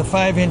fire the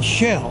 5-inch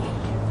shell.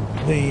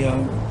 The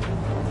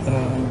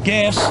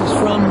gases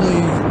from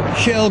the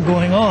shell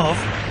going off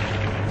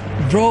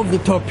drove the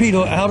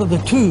torpedo out of the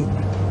tube.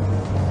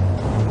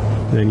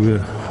 Then you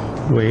would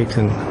wait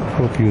and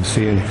hope you would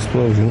see an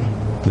explosion.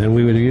 Then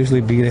we would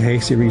usually beat a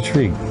hasty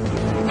retreat.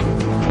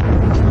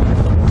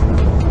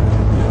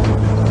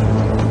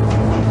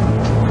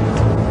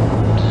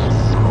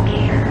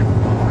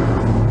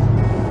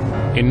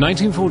 In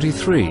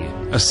 1943,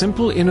 a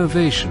simple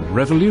innovation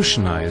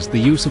revolutionized the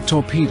use of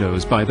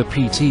torpedoes by the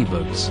PT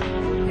boats.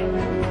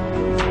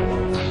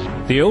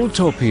 The old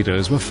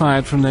torpedoes were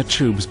fired from their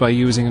tubes by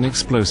using an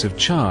explosive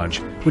charge,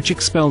 which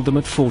expelled them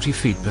at 40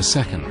 feet per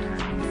second.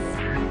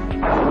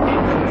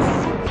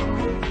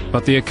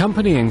 But the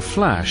accompanying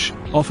flash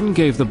often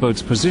gave the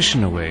boat's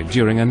position away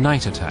during a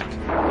night attack.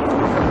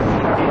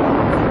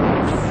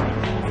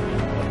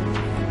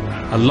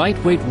 A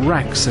lightweight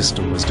rack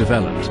system was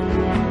developed.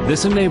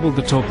 This enabled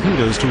the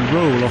torpedoes to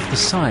roll off the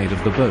side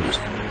of the boat.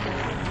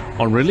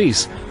 On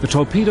release, the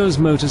torpedo's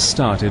motors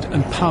started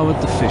and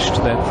powered the fish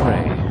to their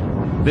prey.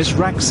 This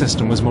rack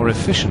system was more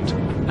efficient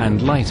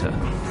and lighter.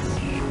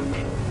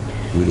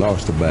 We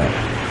lost about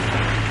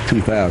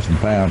 2,000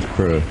 pounds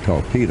per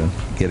torpedo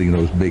getting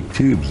those big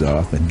tubes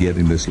off and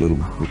getting this little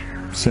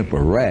simple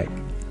rack.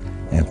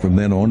 And from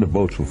then on, the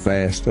boats were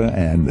faster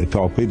and the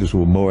torpedoes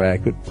were more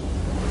accurate.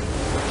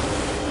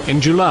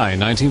 In July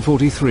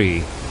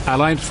 1943,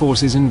 Allied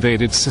forces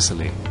invaded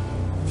Sicily.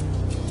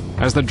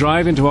 As the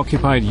drive into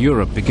occupied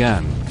Europe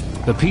began,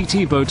 the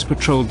PT boats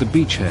patrolled the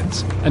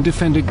beachheads and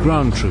defended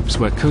ground troops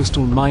where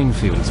coastal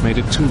minefields made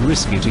it too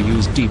risky to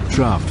use deep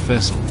draft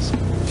vessels.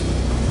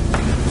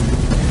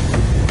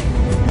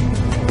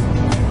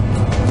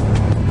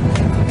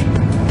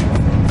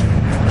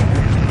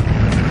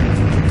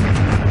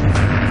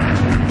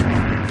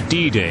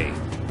 D-Day,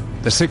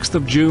 the 6th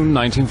of June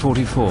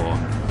 1944.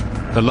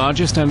 The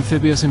largest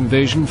amphibious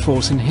invasion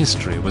force in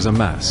history was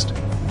amassed.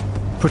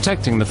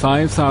 Protecting the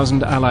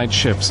 5,000 Allied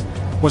ships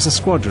was a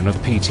squadron of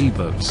PT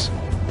boats.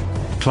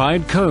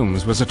 Clyde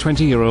Combs was a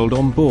 20-year-old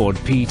on board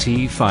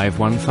PT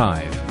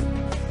 515.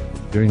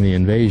 During the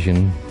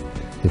invasion,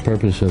 the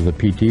purpose of the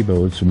PT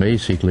boats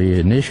basically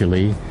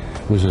initially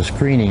was a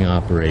screening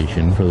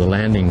operation for the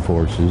landing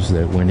forces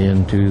that went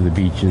into the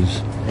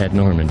beaches at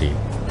Normandy.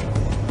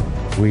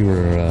 We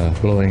were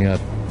blowing up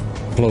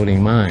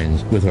floating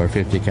mines with our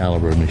 50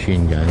 caliber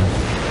machine gun.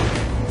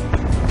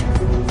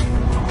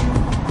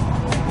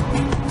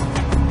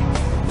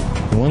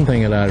 The one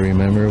thing that I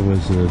remember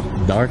was the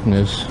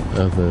darkness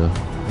of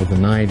the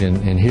night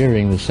and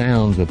hearing the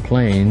sounds of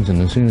planes,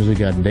 and as soon as it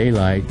got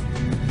daylight,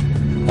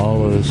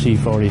 all of the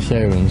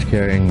C-47s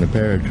carrying the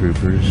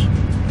paratroopers,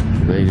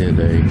 they did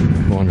a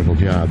wonderful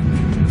job.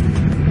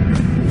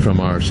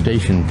 From our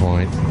station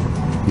point,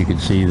 you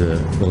could see the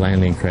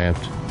landing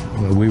craft.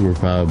 We were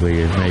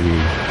probably maybe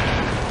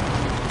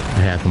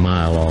half a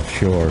mile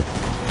offshore.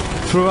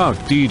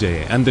 Throughout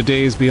D-Day and the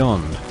days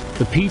beyond,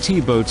 the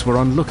PT boats were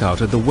on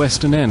lookout at the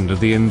western end of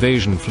the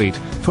invasion fleet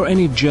for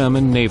any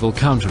German naval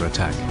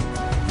counterattack.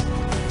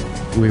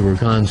 We were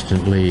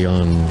constantly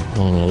on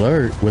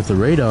alert with the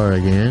radar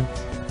again,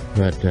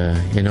 but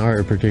in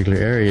our particular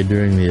area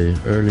during the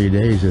early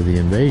days of the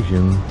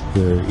invasion,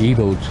 the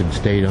E-boats had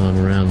stayed on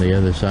around the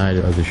other side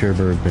of the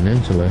Cherbourg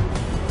Peninsula.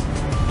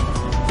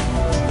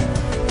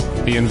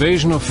 The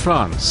invasion of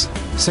France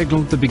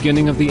signaled the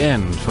beginning of the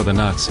end for the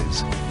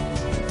Nazis.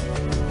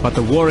 But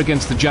the war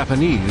against the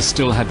Japanese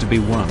still had to be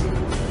won.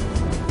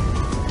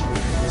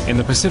 In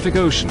the Pacific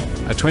Ocean,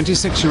 a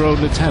 26-year-old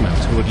lieutenant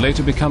who would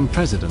later become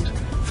president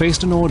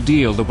faced an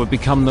ordeal that would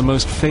become the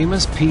most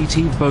famous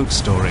PT boat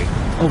story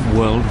of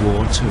World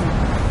War II.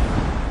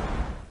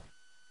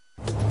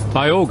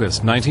 By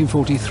August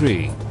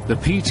 1943, the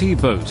PT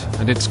boat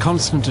and its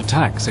constant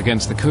attacks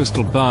against the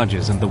coastal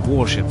barges and the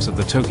warships of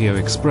the Tokyo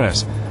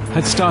Express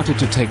had started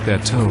to take their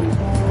toll.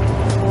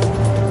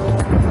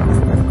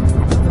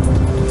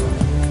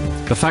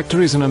 The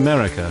factories in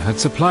America had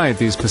supplied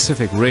these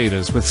Pacific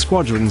raiders with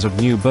squadrons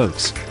of new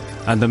boats,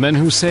 and the men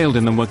who sailed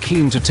in them were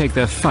keen to take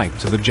their fight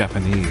to the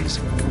Japanese.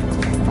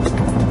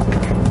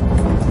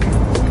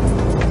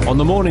 On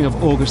the morning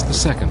of August the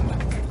 2nd,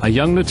 a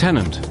young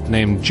lieutenant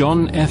named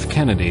John F.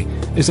 Kennedy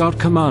is out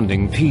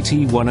commanding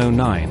PT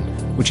 109,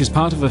 which is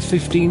part of a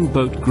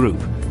 15-boat group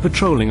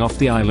patrolling off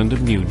the island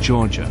of New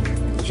Georgia.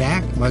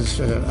 Jack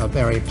was a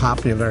very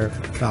popular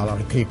fellow.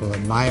 People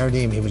admired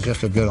him. He was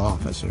just a good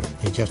officer.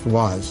 He just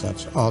was.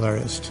 That's all there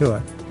is to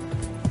it.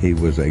 He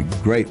was a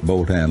great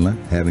boat handler,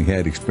 having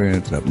had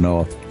experience up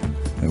north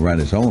and around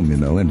his home, you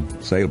know, in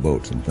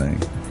sailboats and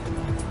things.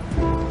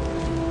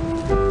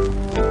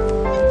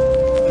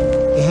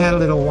 He had a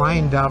little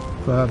wind-up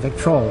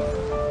Victrola,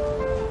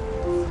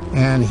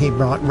 and he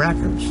brought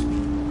records.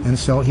 And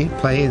so he'd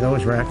play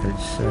those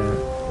records,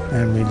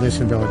 and we'd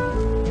listen to them.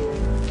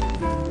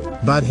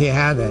 But he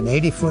had an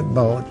 80-foot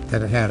boat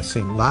that had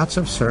seen lots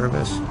of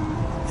service.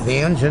 The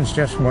engines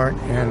just weren't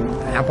in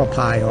apple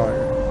pie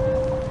order.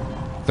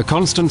 The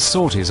constant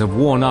sorties have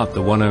worn out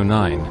the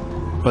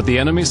 109, but the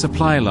enemy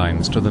supply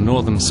lines to the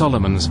northern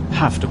Solomons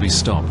have to be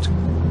stopped.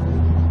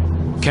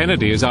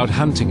 Kennedy is out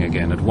hunting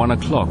again at 1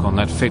 o'clock on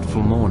that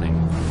fateful morning.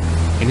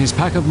 In his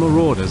pack of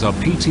marauders are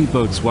PT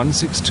boats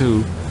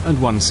 162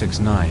 and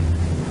 169.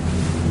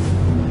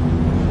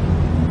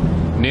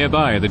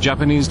 Nearby, the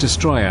Japanese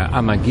destroyer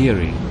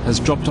Amagiri has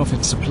dropped off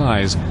its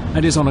supplies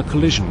and is on a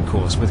collision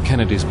course with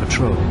Kennedy's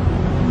patrol.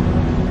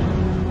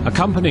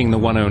 Accompanying the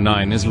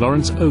 109 is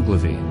Lawrence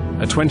Ogilvy,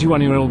 a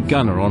 21-year-old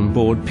gunner on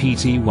board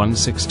PT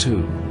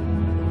 162.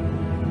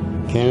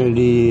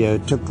 Kennedy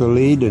took the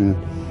lead, and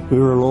we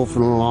were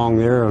loafing along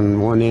there on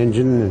one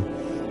engine,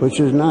 which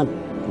is not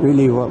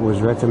really what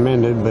was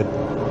recommended, but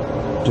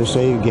to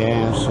save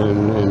gas,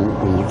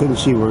 and you couldn't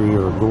see where you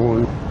were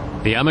going.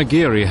 The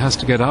Amagiri has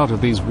to get out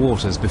of these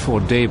waters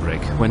before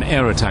daybreak, when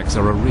air attacks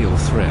are a real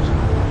threat.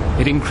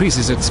 It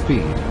increases its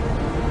speed.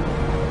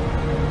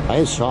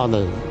 I saw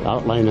the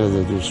outline of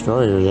the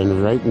destroyer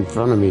then right in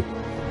front of me.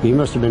 He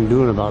must have been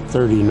doing about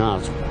 30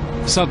 knots.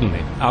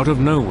 Suddenly, out of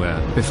nowhere,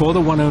 before the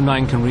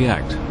 109 can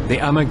react, the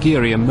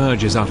Amagiri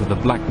emerges out of the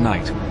black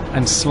night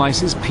and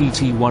slices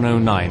PT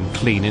 109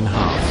 clean in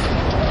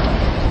half.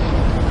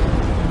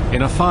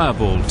 In a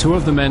fireball, 2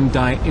 of the men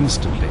die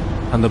instantly,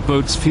 and the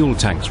boat's fuel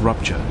tanks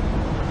rupture.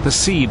 The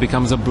sea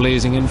becomes a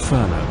blazing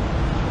inferno.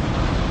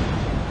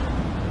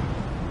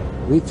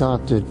 We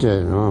thought that,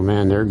 oh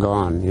man, they're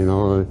gone, you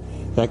know,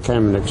 that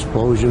kind of an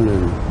explosion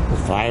and the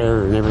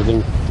fire and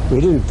everything. We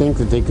didn't think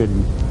that they could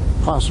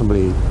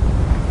possibly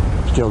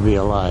still be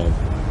alive.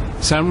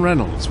 Sam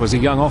Reynolds was a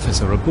young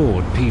officer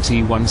aboard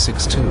PT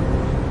 162.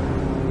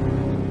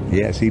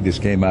 Yes, he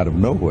just came out of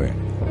nowhere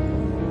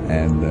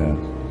and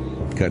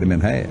cut him in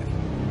half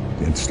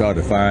and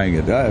started firing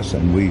at us,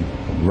 and we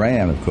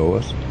ran, of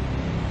course,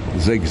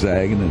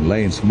 zigzagging and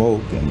laying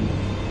smoke, and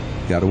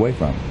got away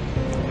from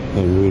him.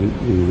 And we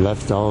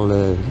left all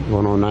the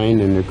 109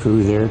 and the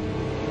crew there,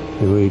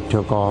 and we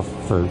took off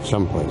for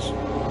someplace.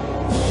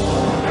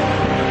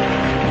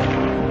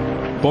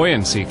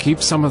 Buoyancy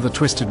keeps some of the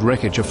twisted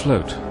wreckage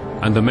afloat,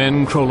 and the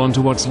men crawl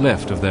onto what's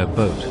left of their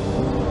boat.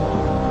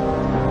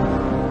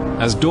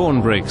 As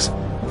dawn breaks,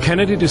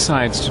 Kennedy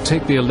decides to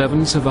take the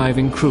 11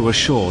 surviving crew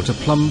ashore to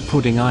Plum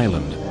Pudding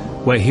Island,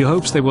 where he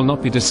hopes they will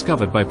not be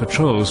discovered by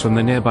patrols from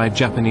the nearby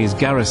Japanese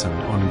garrison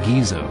on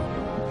Gizo.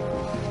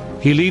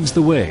 He leads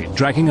the way,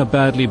 dragging a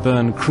badly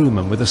burned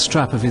crewman with a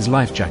strap of his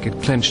life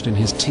jacket clenched in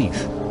his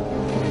teeth.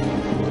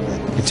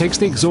 It takes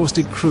the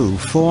exhausted crew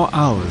 4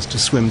 hours to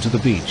swim to the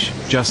beach,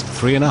 just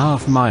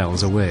 3.5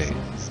 miles away.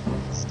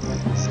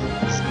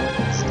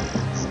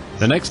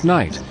 The next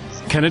night,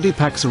 Kennedy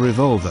packs a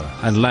revolver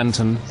and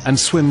lantern and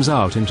swims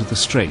out into the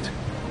strait.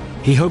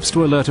 He hopes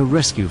to alert a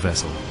rescue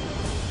vessel,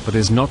 but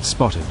is not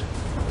spotted.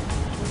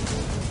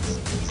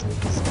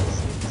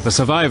 The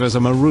survivors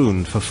are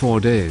marooned for 4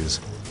 days.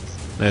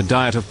 Their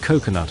diet of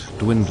coconut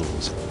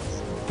dwindles,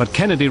 but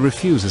Kennedy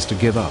refuses to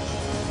give up.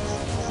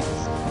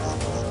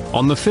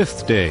 On the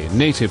 5th day,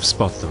 natives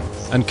spot them,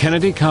 and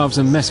Kennedy carves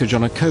a message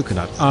on a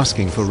coconut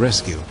asking for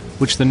rescue,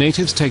 which the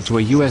natives take to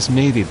a US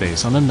Navy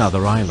base on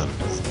another island.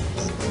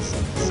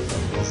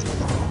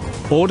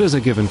 Orders are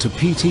given to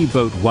PT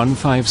Boat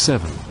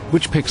 157,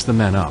 which picks the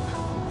men up.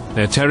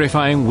 Their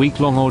terrifying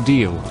week-long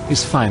ordeal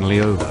is finally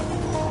over.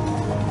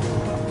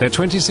 Their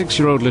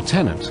 26-year-old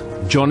lieutenant,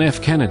 John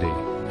F. Kennedy,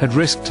 had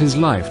risked his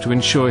life to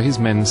ensure his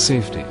men's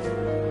safety.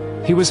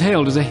 He was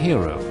hailed as a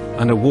hero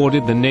and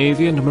awarded the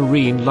Navy and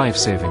Marine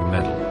Life-Saving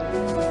Medal.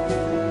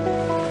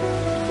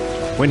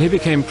 When he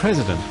became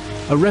president,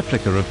 a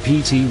replica of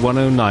PT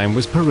 109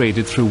 was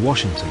paraded through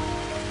Washington.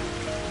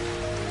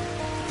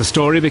 The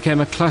story became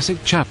a classic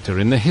chapter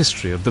in the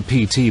history of the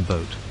PT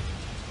boat.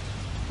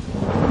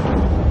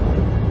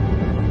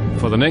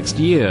 For the next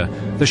year,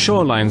 the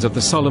shorelines of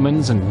the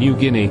Solomons and New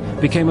Guinea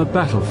became a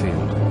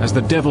battlefield as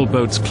the devil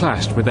boats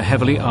clashed with the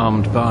heavily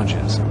armed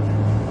barges.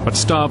 But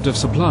starved of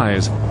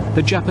supplies,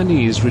 the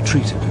Japanese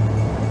retreated.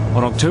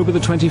 On October the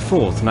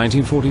 24th,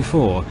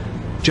 1944,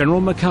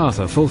 General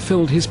MacArthur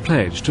fulfilled his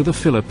pledge to the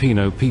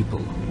Filipino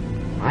people.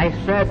 I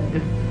said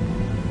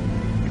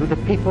to the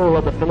people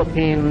of the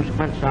Philippines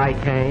whence I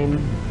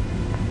came,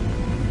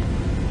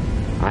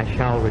 I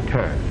shall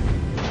return.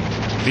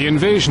 The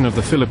invasion of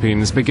the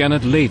Philippines began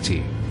at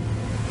Leyte.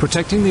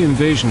 Protecting the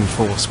invasion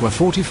force were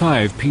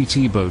 45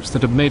 PT boats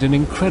that had made an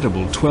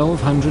incredible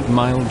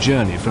 1,200-mile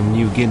journey from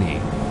New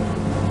Guinea.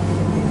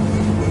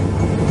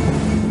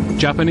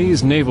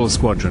 Japanese naval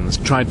squadrons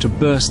tried to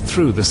burst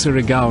through the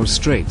Surigao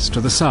Straits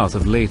to the south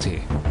of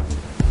Leyte.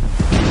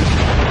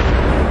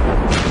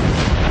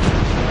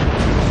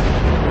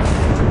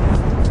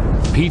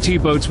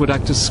 PT boats would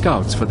act as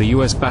scouts for the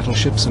US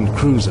battleships and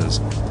cruisers.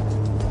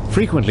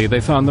 Frequently, they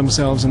found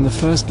themselves in the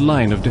first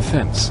line of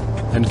defense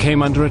and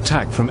came under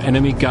attack from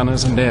enemy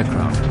gunners and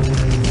aircraft.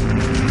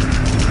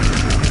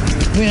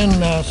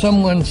 When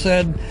someone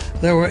said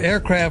there were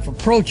aircraft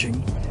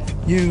approaching,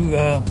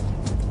 you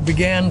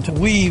began to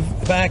weave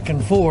back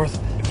and forth,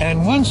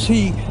 and once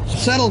he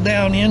settled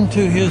down into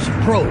his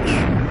approach,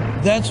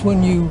 that's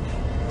when you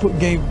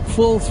gave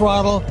full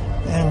throttle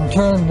and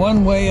turn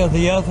one way or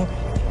the other.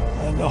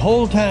 And the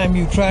whole time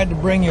you tried to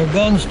bring your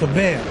guns to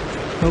bear,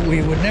 but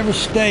we would never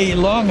stay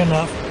long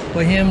enough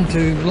for him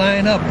to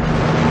line up.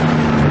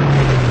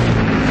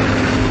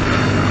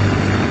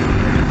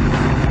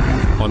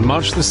 On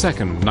March the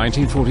 2nd,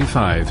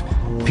 1945,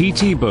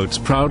 PT boats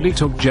proudly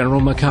took General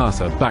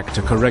MacArthur back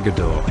to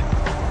Corregidor,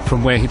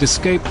 from where he'd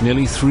escaped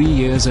nearly 3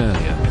 years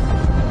earlier.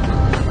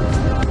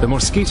 The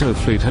Mosquito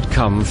fleet had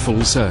come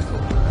full circle.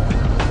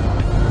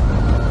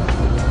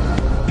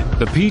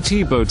 The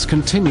PT boats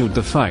continued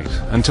the fight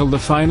until the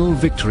final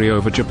victory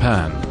over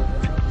Japan,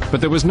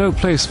 but there was no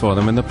place for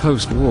them in the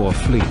post-war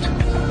fleet.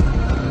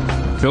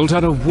 Built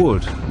out of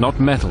wood, not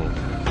metal,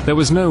 there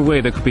was no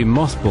way they could be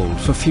mothballed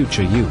for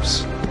future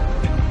use.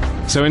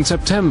 So in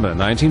September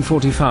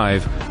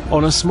 1945,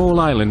 on a small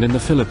island in the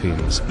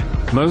Philippines,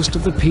 most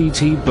of the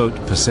PT boat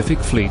Pacific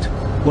Fleet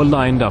were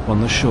lined up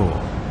on the shore.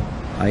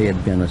 I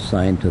had been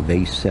assigned to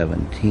Base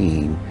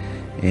 17,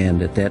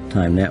 and at that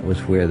time that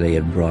was where they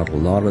had brought a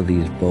lot of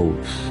these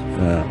boats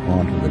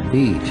onto the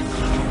beach.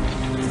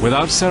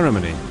 Without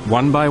ceremony,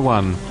 one by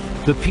one,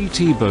 the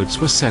PT boats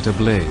were set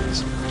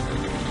ablaze.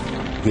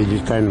 You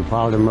just kind of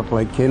piled them up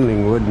like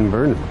kindling wood and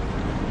burned them.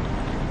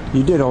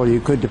 You did all you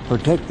could to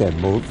protect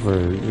that boat for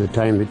the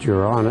time that you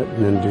were on it,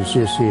 and then to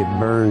just see it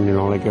burn, you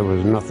know, like it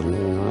was nothing, you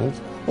know,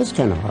 that's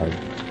kind of hard.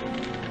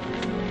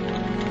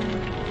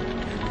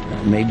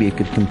 Maybe you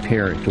could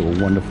compare it to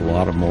a wonderful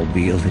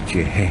automobile that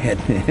you had,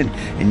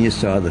 and you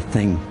saw the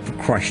thing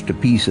crushed to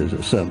pieces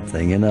or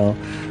something, you know,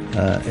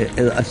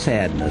 a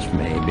sadness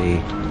maybe.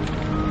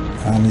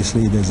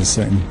 Obviously, there's a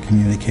certain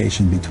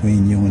communication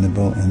between you and the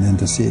boat, and then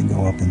to see it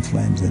go up in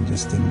flames, it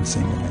just didn't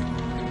seem right.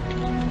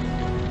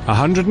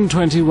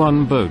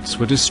 121 boats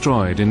were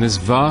destroyed in this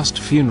vast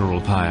funeral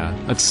pyre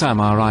at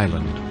Samar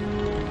Island.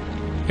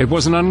 It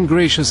was an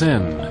ungracious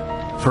end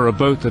for a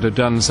boat that had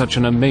done such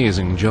an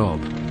amazing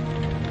job.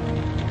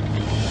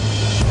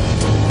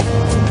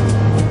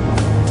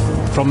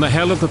 From the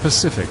hell of the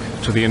Pacific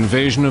to the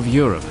invasion of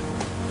Europe,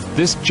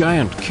 this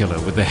giant killer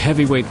with the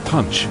heavyweight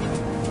punch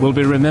will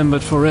be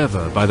remembered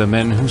forever by the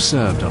men who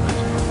served on it.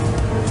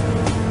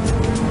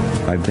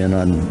 I've been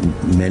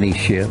on many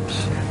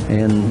ships,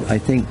 and I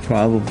think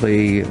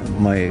probably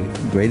my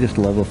greatest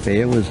love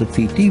affair was the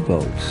PT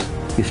boats.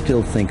 You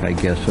still think, I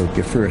guess, of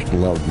your first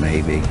love,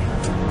 maybe.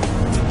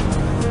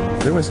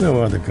 There was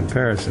no other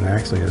comparison,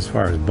 actually, as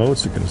far as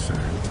boats are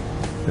concerned,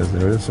 because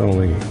there is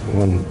only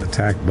one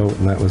attack boat,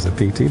 and that was the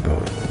PT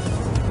boat.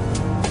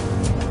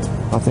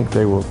 I think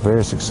they were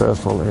very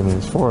successful, and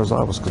as far as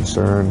I was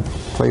concerned,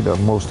 played a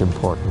most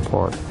important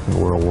part in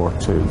World War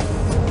II.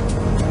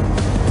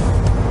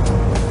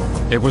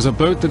 It was a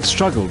boat that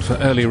struggled for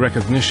early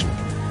recognition,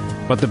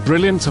 but the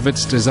brilliance of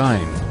its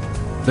design,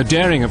 the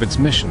daring of its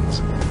missions,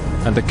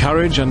 and the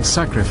courage and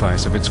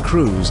sacrifice of its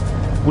crews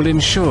will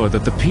ensure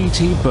that the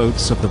PT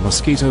boats of the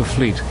Mosquito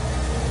Fleet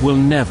will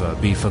never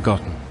be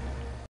forgotten.